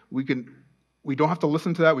 then we don't have to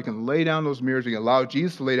listen to that. We can lay down those mirrors. We can allow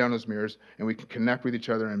Jesus to lay down those mirrors, and we can connect with each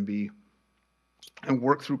other and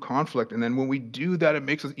work through conflict. And then when we do that, it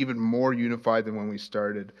makes us even more unified than when we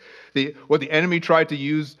started. What the enemy tried to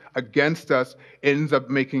use against us ends up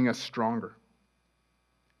making us stronger.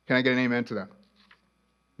 Can I get an amen to that?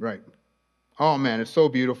 Right. Oh, man, it's so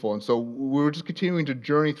beautiful. And so we're just continuing to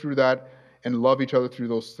journey through that and love each other through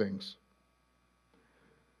those things.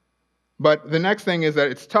 But the next thing is that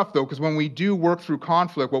it's tough, though, because when we do work through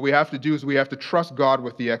conflict, what we have to do is we have to trust God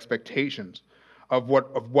with the expectations of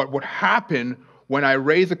what would happen when I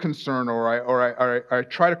raise a concern or I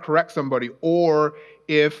try to correct somebody, or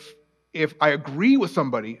if I agree with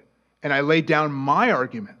somebody and I lay down my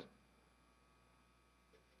argument.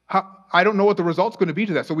 I don't know what the result's going to be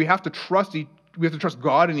to that. So we have to trust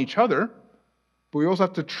God in each other, but we also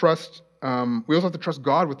have to trust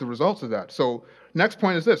God with the results of that. So next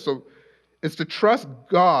point is this. So it's to trust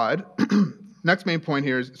God. Next main point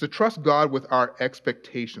here is to trust God with our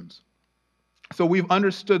expectations. So we've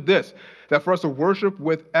understood this, that for us to worship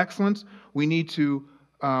with excellence, we need to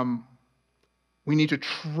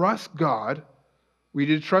trust God We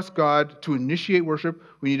need to trust God to initiate worship.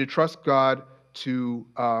 We need to trust God to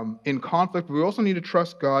in conflict, but we also need to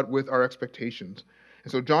trust God with our expectations.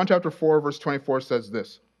 And so John chapter 4, verse 24 says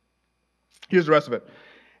this. Here's the rest of it.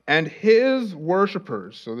 And his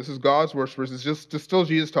worshipers, so this is God's worshipers, it's just still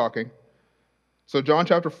Jesus talking. So John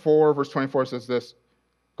chapter 4, verse 24 says this.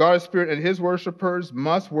 God is spirit, and his worshipers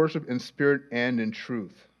must worship in spirit and in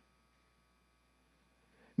truth.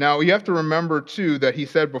 Now, you have to remember, too, that he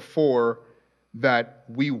said before that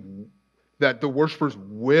the worshipers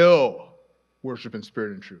will worship in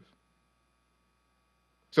spirit and truth.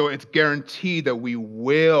 So it's guaranteed that we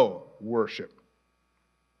will worship.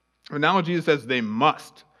 And now Jesus says they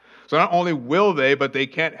must. So not only will they, but they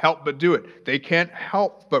can't help but do it. They can't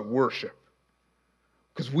help but worship.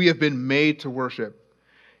 Because we have been made to worship.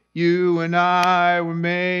 You and I were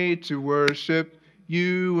made to worship.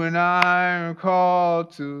 You and I are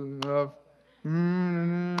called to love.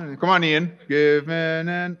 Come on, Ian. Given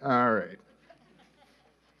and... All right.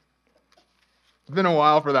 It's been a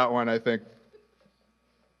while for that one, I think.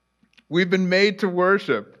 We've been made to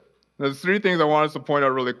worship. There's three things I want us to point out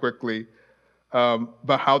really quickly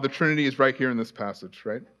about how the Trinity is right here in this passage,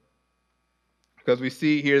 right? Because we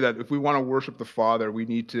see here that if we want to worship the Father, we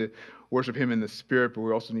need to worship him in the Spirit, but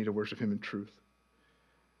we also need to worship him in truth.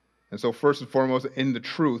 And so first and foremost, in the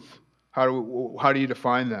truth, how do you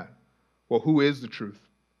define that? Well, who is the truth?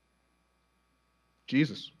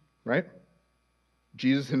 Jesus, right?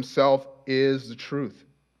 Jesus himself is the truth.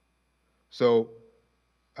 So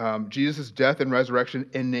Jesus' death and resurrection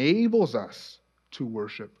enables us to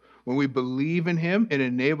worship. When we believe in him, it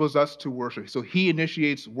enables us to worship. So he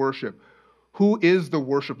initiates worship. Who is the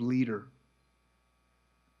worship leader?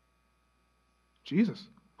 Jesus.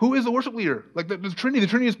 Who is the worship leader? Like the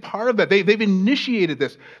Trinity is part of that. They've initiated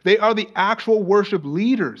this. They are the actual worship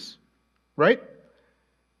leaders, right?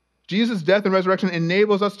 Jesus' death and resurrection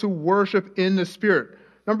enables us to worship in the Spirit.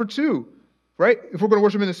 Number two, right? If we're going to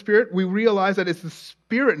worship in the Spirit, we realize that it's the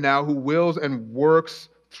Spirit now who wills and works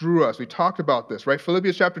through us. We talked about this, right?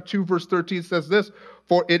 Philippians chapter 2, verse 13 says this,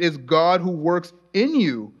 for it is God who works in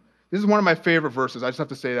you. This is one of my favorite verses. I just have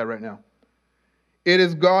to say that right now. It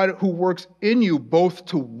is God who works in you both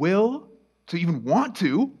to will, to even want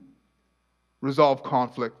to resolve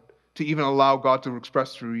conflict, to even allow God to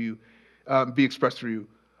express through you, be expressed through you.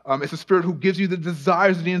 It's the Spirit who gives you the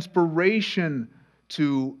desires and the inspiration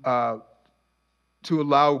to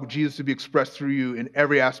allow Jesus to be expressed through you in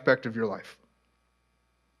every aspect of your life.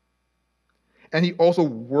 And he also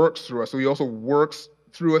works through us. So he also works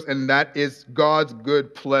through us, and that is God's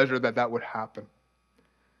good pleasure that would happen.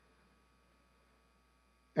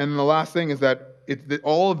 And the last thing is that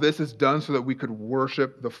all of this is done so that we could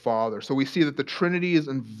worship the Father. So we see that the Trinity is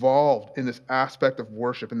involved in this aspect of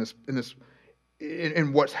worship,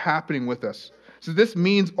 in what's happening with us. So this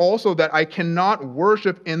means also that I cannot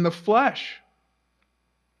worship in the flesh.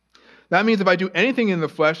 That means if I do anything in the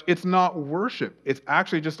flesh, it's not worship. It's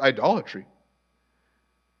actually just idolatry.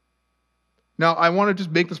 Now, I want to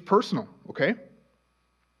just make this personal, okay?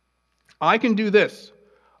 I can do this.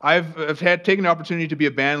 I've taken the opportunity to be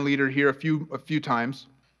a band leader here a few times,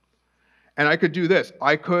 and I could do this.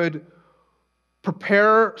 I could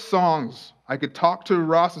prepare songs. I could talk to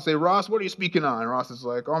Ross and say, Ross, what are you speaking on? And Ross is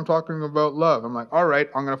like, oh, I'm talking about love. I'm like, all right,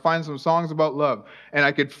 I'm going to find some songs about love. And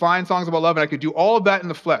I could find songs about love, and I could do all of that in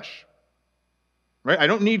the flesh. Right? I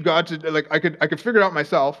don't need God to, I could figure it out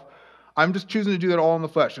myself. I'm just choosing to do that all in the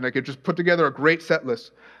flesh, and I could just put together a great set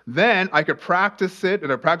list. Then I could practice it,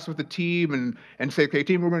 and I practice with the team and say, okay,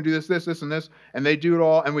 team, we're going to do this, this, this, and this, and they do it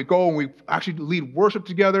all, and we go and we actually lead worship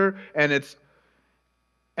together, and it's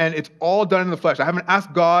all done in the flesh. I haven't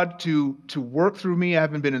asked God to work through me. I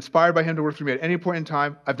haven't been inspired by him to work through me at any point in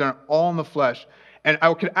time. I've done it all in the flesh, and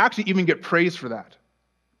I could actually even get praise for that,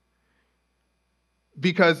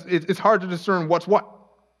 because it's hard to discern what's what.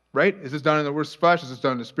 Right? Is this done in the flesh? Is this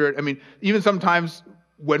done in the Spirit? I mean, even sometimes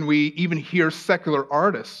when we even hear secular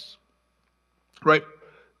artists, right,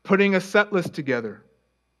 putting a set list together,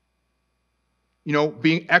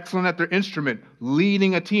 being excellent at their instrument,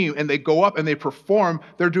 leading a team, and they go up and they perform,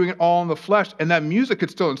 they're doing it all in the flesh, and that music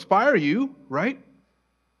could still inspire you, right?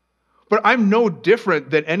 But I'm no different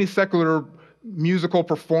than any secular musical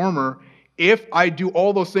performer if I do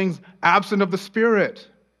all those things absent of the Spirit.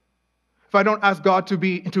 If I don't ask God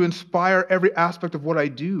to inspire every aspect of what I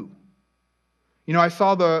do. I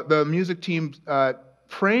saw the music team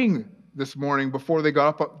praying this morning before they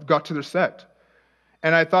got to their set.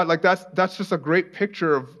 And I thought, that's just a great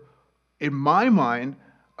picture of, in my mind,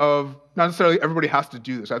 of not necessarily everybody has to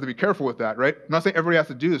do this. I have to be careful with that, right? I'm not saying everybody has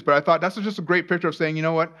to do this, but I thought that's just a great picture of saying, you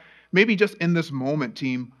know what? Maybe just in this moment,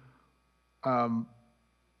 team,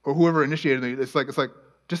 or whoever initiated it, it's like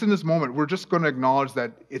just in this moment, we're just going to acknowledge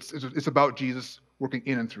that it's about Jesus working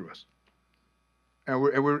in and through us. And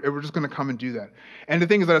we're just going to come and do that. And the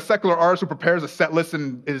thing is that a secular artist who prepares a set list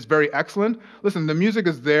and is very excellent, listen, the music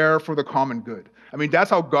is there for the common good. I mean, that's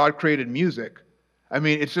how God created music. I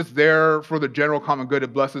mean, it's just there for the general common good.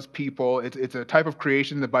 It blesses people. It's a type of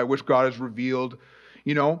creation that by which God is revealed,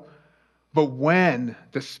 you know. But when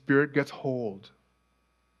the Spirit gets hold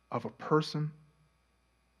of a person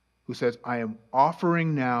who says, I am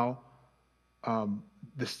offering now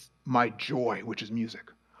my joy, which is music.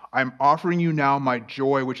 I'm offering you now my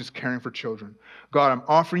joy, which is caring for children. God, I'm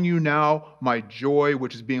offering you now my joy,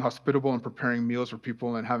 which is being hospitable and preparing meals for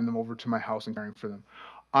people and having them over to my house and caring for them.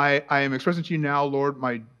 I am expressing to you now, Lord,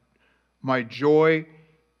 my joy,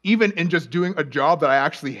 even in just doing a job that I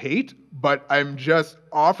actually hate, but I'm just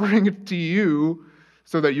offering it to you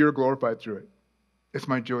so that you're glorified through it. It's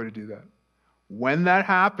my joy to do that. When that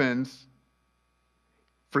happens,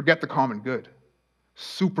 forget the common good.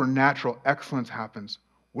 Supernatural excellence happens.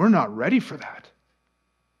 We're not ready for that.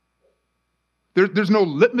 There's no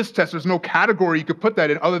litmus test. There's no category you could put that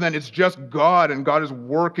in other than it's just God, and God is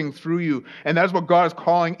working through you. And that's what God is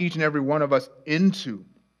calling each and every one of us into.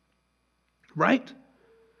 Right?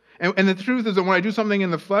 And the truth is that when I do something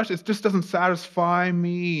in the flesh, it just doesn't satisfy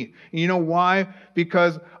me. And you know why?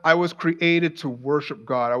 Because I was created to worship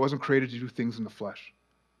God. I wasn't created to do things in the flesh.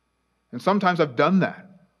 And sometimes I've done that,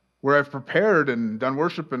 where I've prepared and done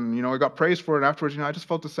worship and, I got praised for it. And afterwards, I just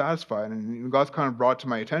felt dissatisfied. And God's kind of brought to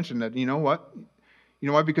my attention that, you know what? You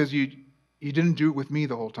know why? Because you didn't do it with me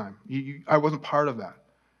the whole time. I wasn't part of that.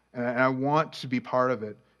 And I want to be part of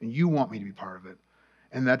it. And you want me to be part of it.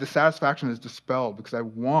 And that dissatisfaction is dispelled because I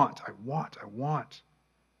want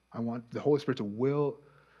the Holy Spirit to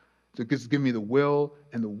give me the will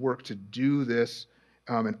and the work to do this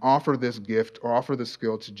and offer this gift or offer this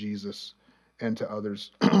skill to Jesus and to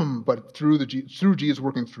others, but through Jesus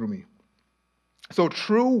working through me. So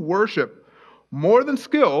true worship, more than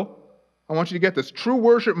skill, I want you to get this, true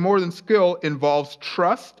worship more than skill involves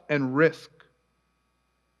trust and risk.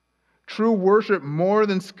 True worship more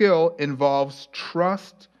than skill involves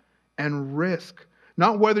trust and risk.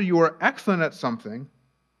 Not whether you are excellent at something,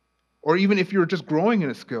 or even if you're just growing in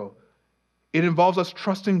a skill. It involves us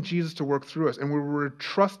trusting Jesus to work through us, and we're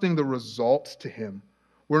trusting the results to him.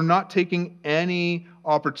 We're not taking any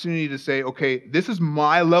opportunity to say, okay, this is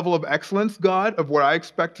my level of excellence, God, of what I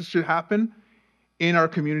expect should happen in our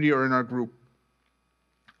community or in our group.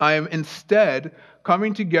 I am instead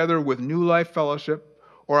coming together with New Life Fellowship,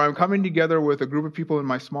 or I'm coming together with a group of people in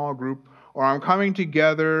my small group, or I'm coming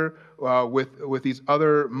together with these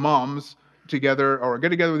other moms together, or get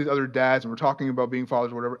together with these other dads, and we're talking about being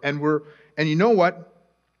fathers or whatever. And you know what?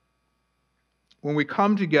 When we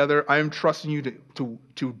come together, I am trusting you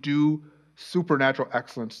to do supernatural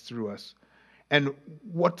excellence through us. And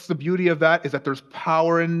what's the beauty of that is that there's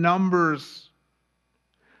power in numbers.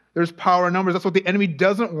 There's power in numbers. That's what the enemy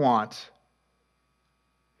doesn't want.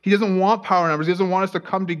 He doesn't want power in numbers. He doesn't want us to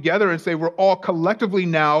come together and say we're all collectively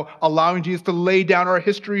now allowing Jesus to lay down our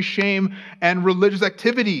history, shame, and religious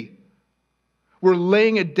activity. We're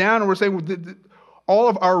laying it down and we're saying all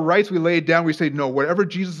of our rights, we lay it down. We say, no, whatever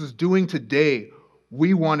Jesus is doing today,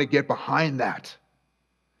 we want to get behind that.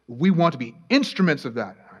 We want to be instruments of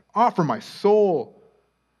that. I offer my soul.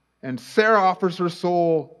 And Sarah offers her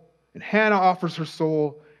soul. And Hannah offers her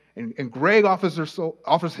soul. And Greg offers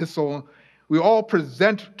his soul. We all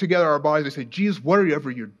present together our bodies and say, Jesus, whatever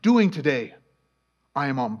you're doing today, I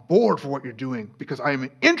am on board for what you're doing because I am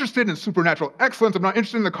interested in supernatural excellence. I'm not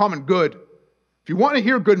interested in the common good. If you want to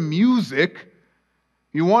hear good music,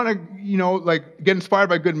 you want to, get inspired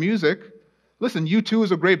by good music, listen, U2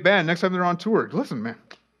 is a great band. Next time they're on tour, listen, man.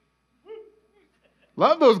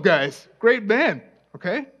 Love those guys. Great band,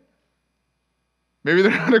 okay? Maybe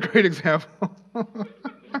they're not a great example. Maybe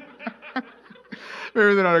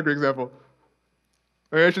they're not a great example.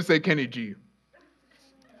 Or I should say Kenny G.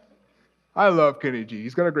 I love Kenny G.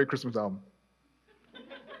 He's got a great Christmas album.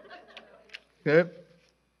 Okay?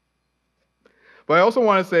 But I also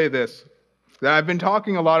want to say this, that I've been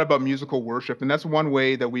talking a lot about musical worship, and that's one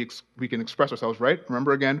way that we can express ourselves, right?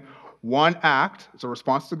 Remember again, one act, it's a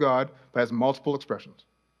response to God, but has multiple expressions.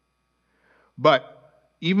 But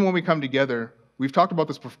even when we come together, we've talked about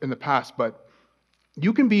this in the past, but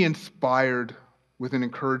you can be inspired with an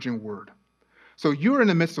encouraging word. So you're in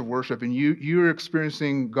the midst of worship, and you're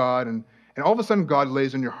experiencing God, and all of a sudden God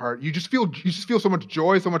lays on your heart. You just feel so much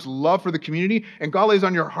joy, so much love for the community, and God lays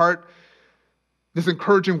on your heart this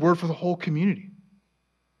encouraging word for the whole community.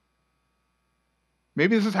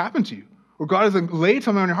 Maybe this has happened to you, where God has laid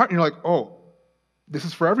something on your heart, and you're like, oh, this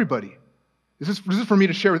is for everybody. This is for me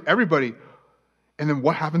to share with everybody. And then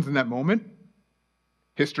what happens in that moment?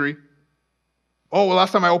 History. Oh, well,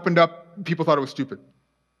 last time I opened up, people thought it was stupid.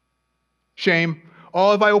 Shame.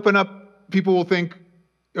 Oh, if I open up, people will think,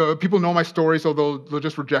 people know my story, so they'll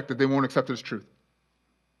just reject it. They won't accept it as truth.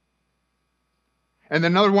 And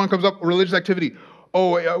then another one comes up, religious activity.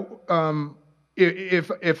 Oh,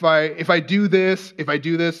 if I do this,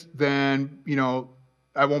 then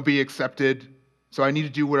I won't be accepted. So I need to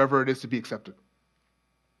do whatever it is to be accepted.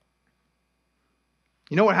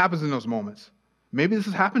 You know what happens in those moments? Maybe this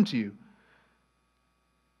has happened to you.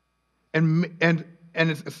 And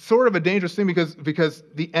it's sort of a dangerous thing because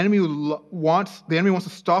the enemy wants to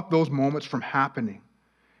stop those moments from happening.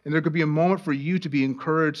 And there could be a moment for you to be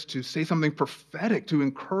encouraged to say something prophetic, to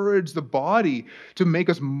encourage the body, to make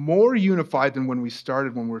us more unified than when we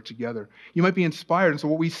started, when we were together. You might be inspired. And so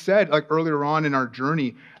what we said, like earlier on in our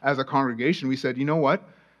journey as a congregation, we said, you know what?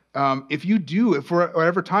 If for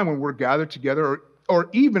whatever time when we're gathered together, or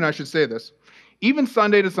even, I should say this, even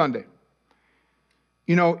Sunday to Sunday,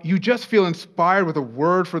 you just feel inspired with a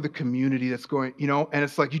word for the community that's going, and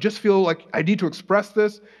it's like you just feel like I need to express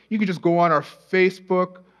this. You can just go on our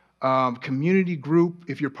Facebook community group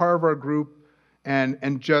if you're part of our group, and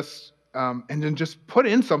then just put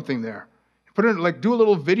in something there. Put in, like, do a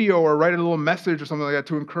little video or write a little message or something like that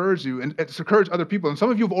to encourage you and to encourage other people. And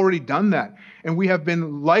some of you have already done that, and we have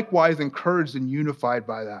been likewise encouraged and unified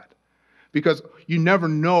by that, because you never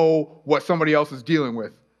know what somebody else is dealing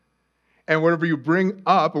with. And whatever you bring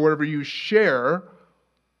up or whatever you share,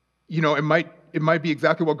 it might be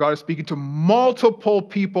exactly what God is speaking to multiple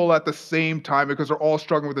people at the same time, because they're all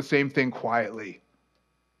struggling with the same thing quietly.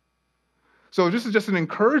 So this is just an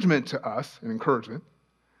encouragement to us,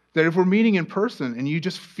 that if we're meeting in person and you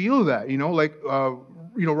just feel that,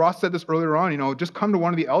 Ross said this earlier on, just come to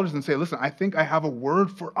one of the elders and say, listen, I think I have a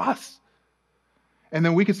word for us. And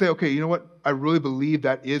then we can say, okay, you know what? I really believe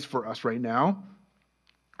that is for us right now.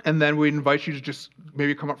 And then we invite you to just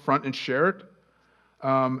maybe come up front and share it.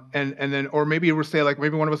 And then, or maybe we'll say,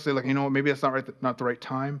 maybe one of us say, maybe that's not the right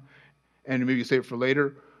time, and maybe you save it for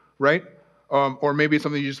later, right? Or maybe it's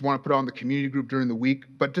something you just want to put on the community group during the week.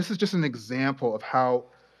 But this is just an example of how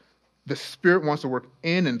the Spirit wants to work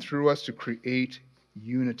in and through us to create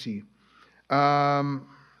unity.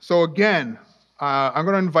 So again, I'm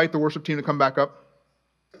going to invite the worship team to come back up,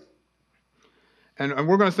 and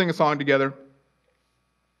we're going to sing a song together.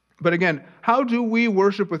 But again, how do we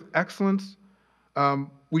worship with excellence?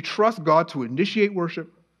 We trust God to initiate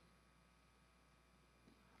worship.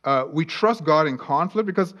 We trust God in conflict,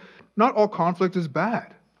 because not all conflict is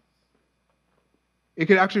bad. It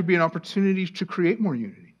could actually be an opportunity to create more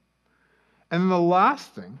unity. And then the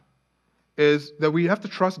last thing is that we have to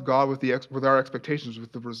trust God with our expectations,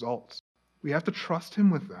 with the results. We have to trust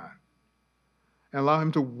Him with that and allow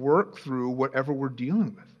Him to work through whatever we're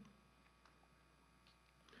dealing with.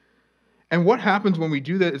 And what happens when we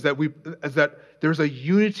do that is that there's a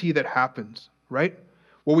unity that happens, right?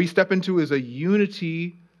 What we step into is a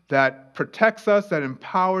unity that protects us, that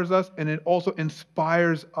empowers us, and it also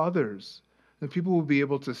inspires others. And people will be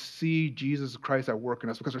able to see Jesus Christ at work in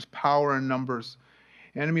us, because there's power in numbers.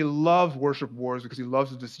 The enemy loves worship wars because he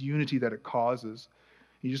loves the disunity that it causes.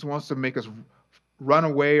 He just wants to make us run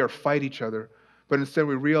away or fight each other. But instead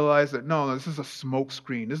we realize that, no, this is a smoke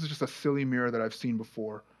screen. This is just a silly mirror that I've seen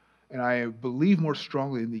before. And I believe more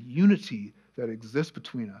strongly in the unity that exists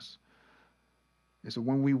between us. And so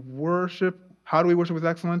when we worship, how do we worship with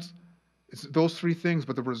excellence? It's those three things,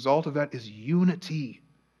 but the result of that is unity.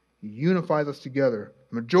 It unifies us together.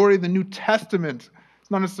 The majority of the New Testament,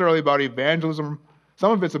 it's not necessarily about evangelism.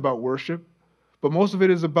 Some of it's about worship, but most of it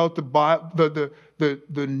is about the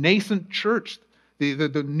nascent church,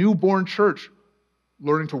 the newborn church,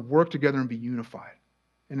 learning to work together and be unified.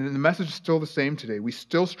 And the message is still the same today. We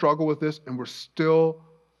still struggle with this, and we're still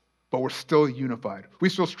unified. We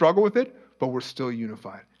still struggle with it, but we're still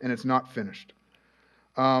unified, and it's not finished.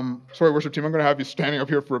 Sorry, worship team, I'm going to have you standing up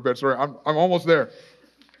here for a bit. Sorry, I'm almost there.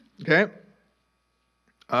 Okay.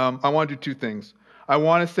 I want to do two things. I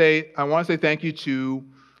want to say thank you to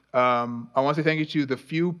the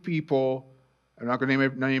few people. I'm not going to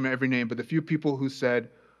name every name, but the few people who said,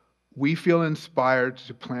 we feel inspired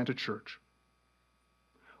to plant a church.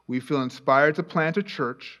 We feel inspired to plant a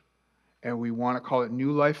church, and we want to call it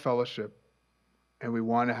New Life Fellowship, and we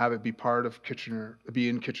want to have it be part of Kitchener, be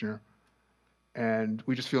in Kitchener. And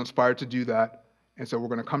we just feel inspired to do that. And so we're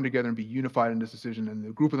going to come together and be unified in this decision. And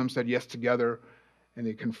the group of them said yes together, and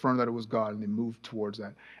they confirmed that it was God, and they moved towards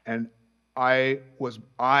that. And I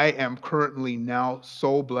am currently now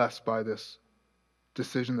so blessed by this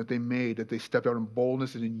decision that they made, that they stepped out in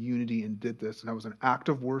boldness and in unity and did this. And that was an act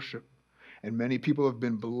of worship. And many people have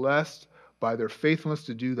been blessed by their faithfulness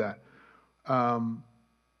to do that.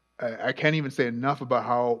 I can't even say enough about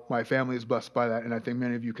how my family is blessed by that, and I think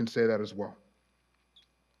many of you can say that as well.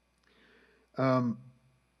 And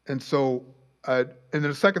then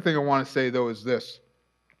the second thing I want to say, though, is this,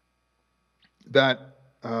 that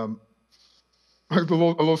a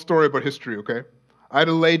little story about history, okay? I had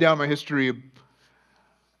to lay down my history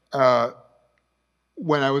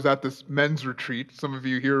when I was at this men's retreat. Some of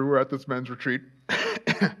you here were at this men's retreat.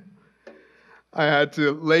 I had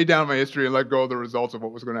to lay down my history and let go of the results of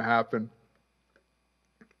what was going to happen.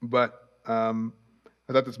 But I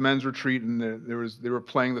was at this men's retreat, and they were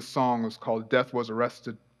playing the song. It was called "Death Was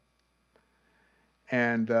Arrested,"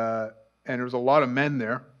 and there was a lot of men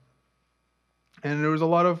there, and there was a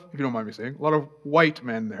lot of, if you don't mind me saying, a lot of white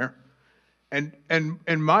men there. And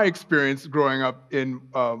in my experience growing up in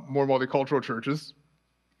more multicultural churches,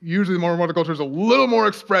 usually the more multicultural is a little more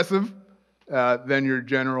expressive than your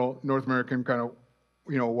general North American kind of,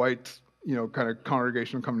 white, kind of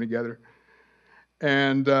congregation coming together.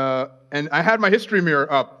 And I had my history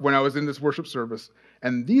mirror up when I was in this worship service.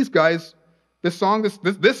 And these guys, this song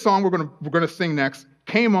we're gonna sing next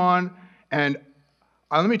came on, and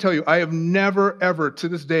let me tell you, I have never ever to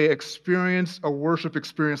this day experienced a worship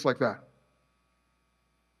experience like that.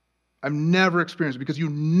 I've never experienced it, because you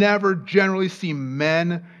never generally see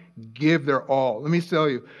men give their all. Let me tell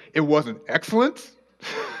you, it wasn't excellent.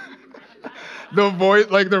 Their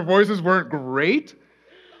voices weren't great,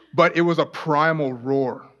 but it was a primal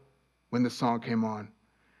roar when the song came on.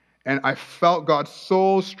 And I felt God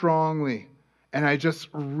so strongly, and I just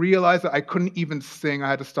realized that I couldn't even sing. I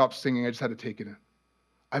had to stop singing. I just had to take it in.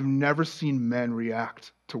 I've never seen men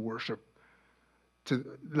react to worship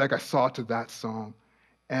like I saw to that song.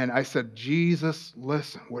 And I said, Jesus,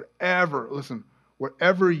 listen, whatever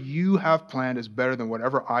you have planned is better than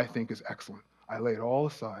whatever I think is excellent. I lay it all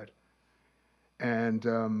aside. And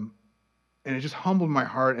it just humbled my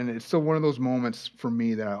heart. And it's still one of those moments for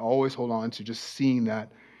me that I always hold on to, just seeing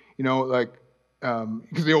that, because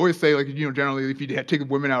they always say, generally, if you take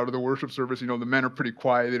women out of the worship service, the men are pretty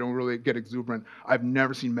quiet. They don't really get exuberant. I've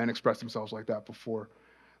never seen men express themselves like that before.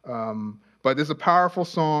 But this is a powerful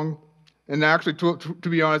song. And actually, to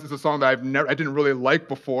be honest, it's a song that I didn't really like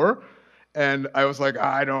before. And I was like,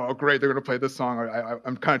 I don't know, great, they're going to play this song.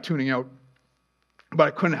 I'm kind of tuning out. But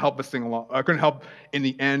I couldn't help but sing along. I couldn't help in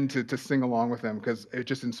the end to sing along with them, because it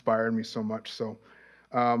just inspired me so much. So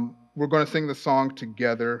we're going to sing the song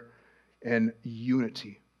together in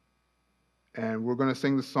unity. And we're going to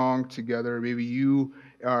sing the song together. Maybe you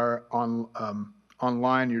are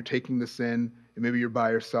online, you're taking this in, and maybe you're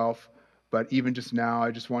by yourself. But even just now,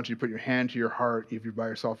 I just want you to put your hand to your heart if you're by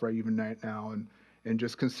yourself right even right now, and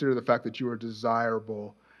just consider the fact that you are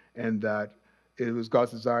desirable, and that it was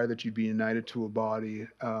God's desire that you'd be united to a body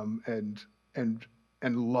and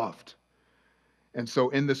loved. And so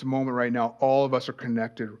in this moment right now, all of us are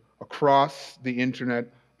connected across the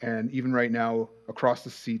internet, and even right now across the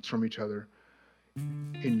seats from each other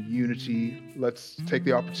in unity. Let's take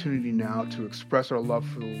the opportunity now to express our love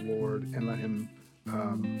for the Lord and let Him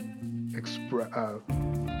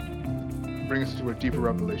bring us to a deeper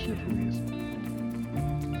revelation of who He is.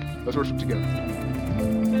 Let's worship together.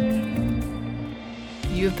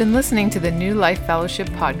 You've been listening to the New Life Fellowship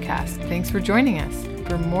podcast. Thanks for joining us.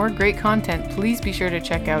 For more great content, please be sure to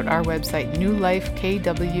check out our website,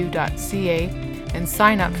 newlifekw.ca, and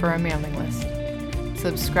sign up for our mailing list.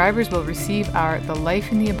 Subscribers will receive our The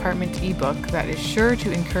Life in the Apartment ebook that is sure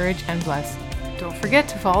to encourage and bless. Don't forget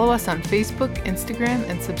to follow us on Facebook, Instagram,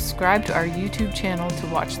 and subscribe to our YouTube channel to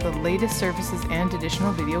watch the latest services and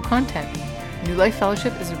additional video content. New Life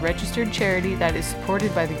Fellowship is a registered charity that is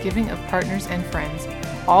supported by the giving of partners and friends.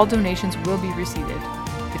 All donations will be received.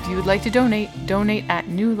 If you would like to donate at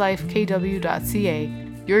newlifekw.ca.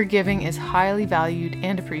 Your giving is highly valued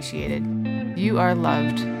and appreciated. You are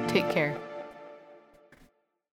loved. Take care.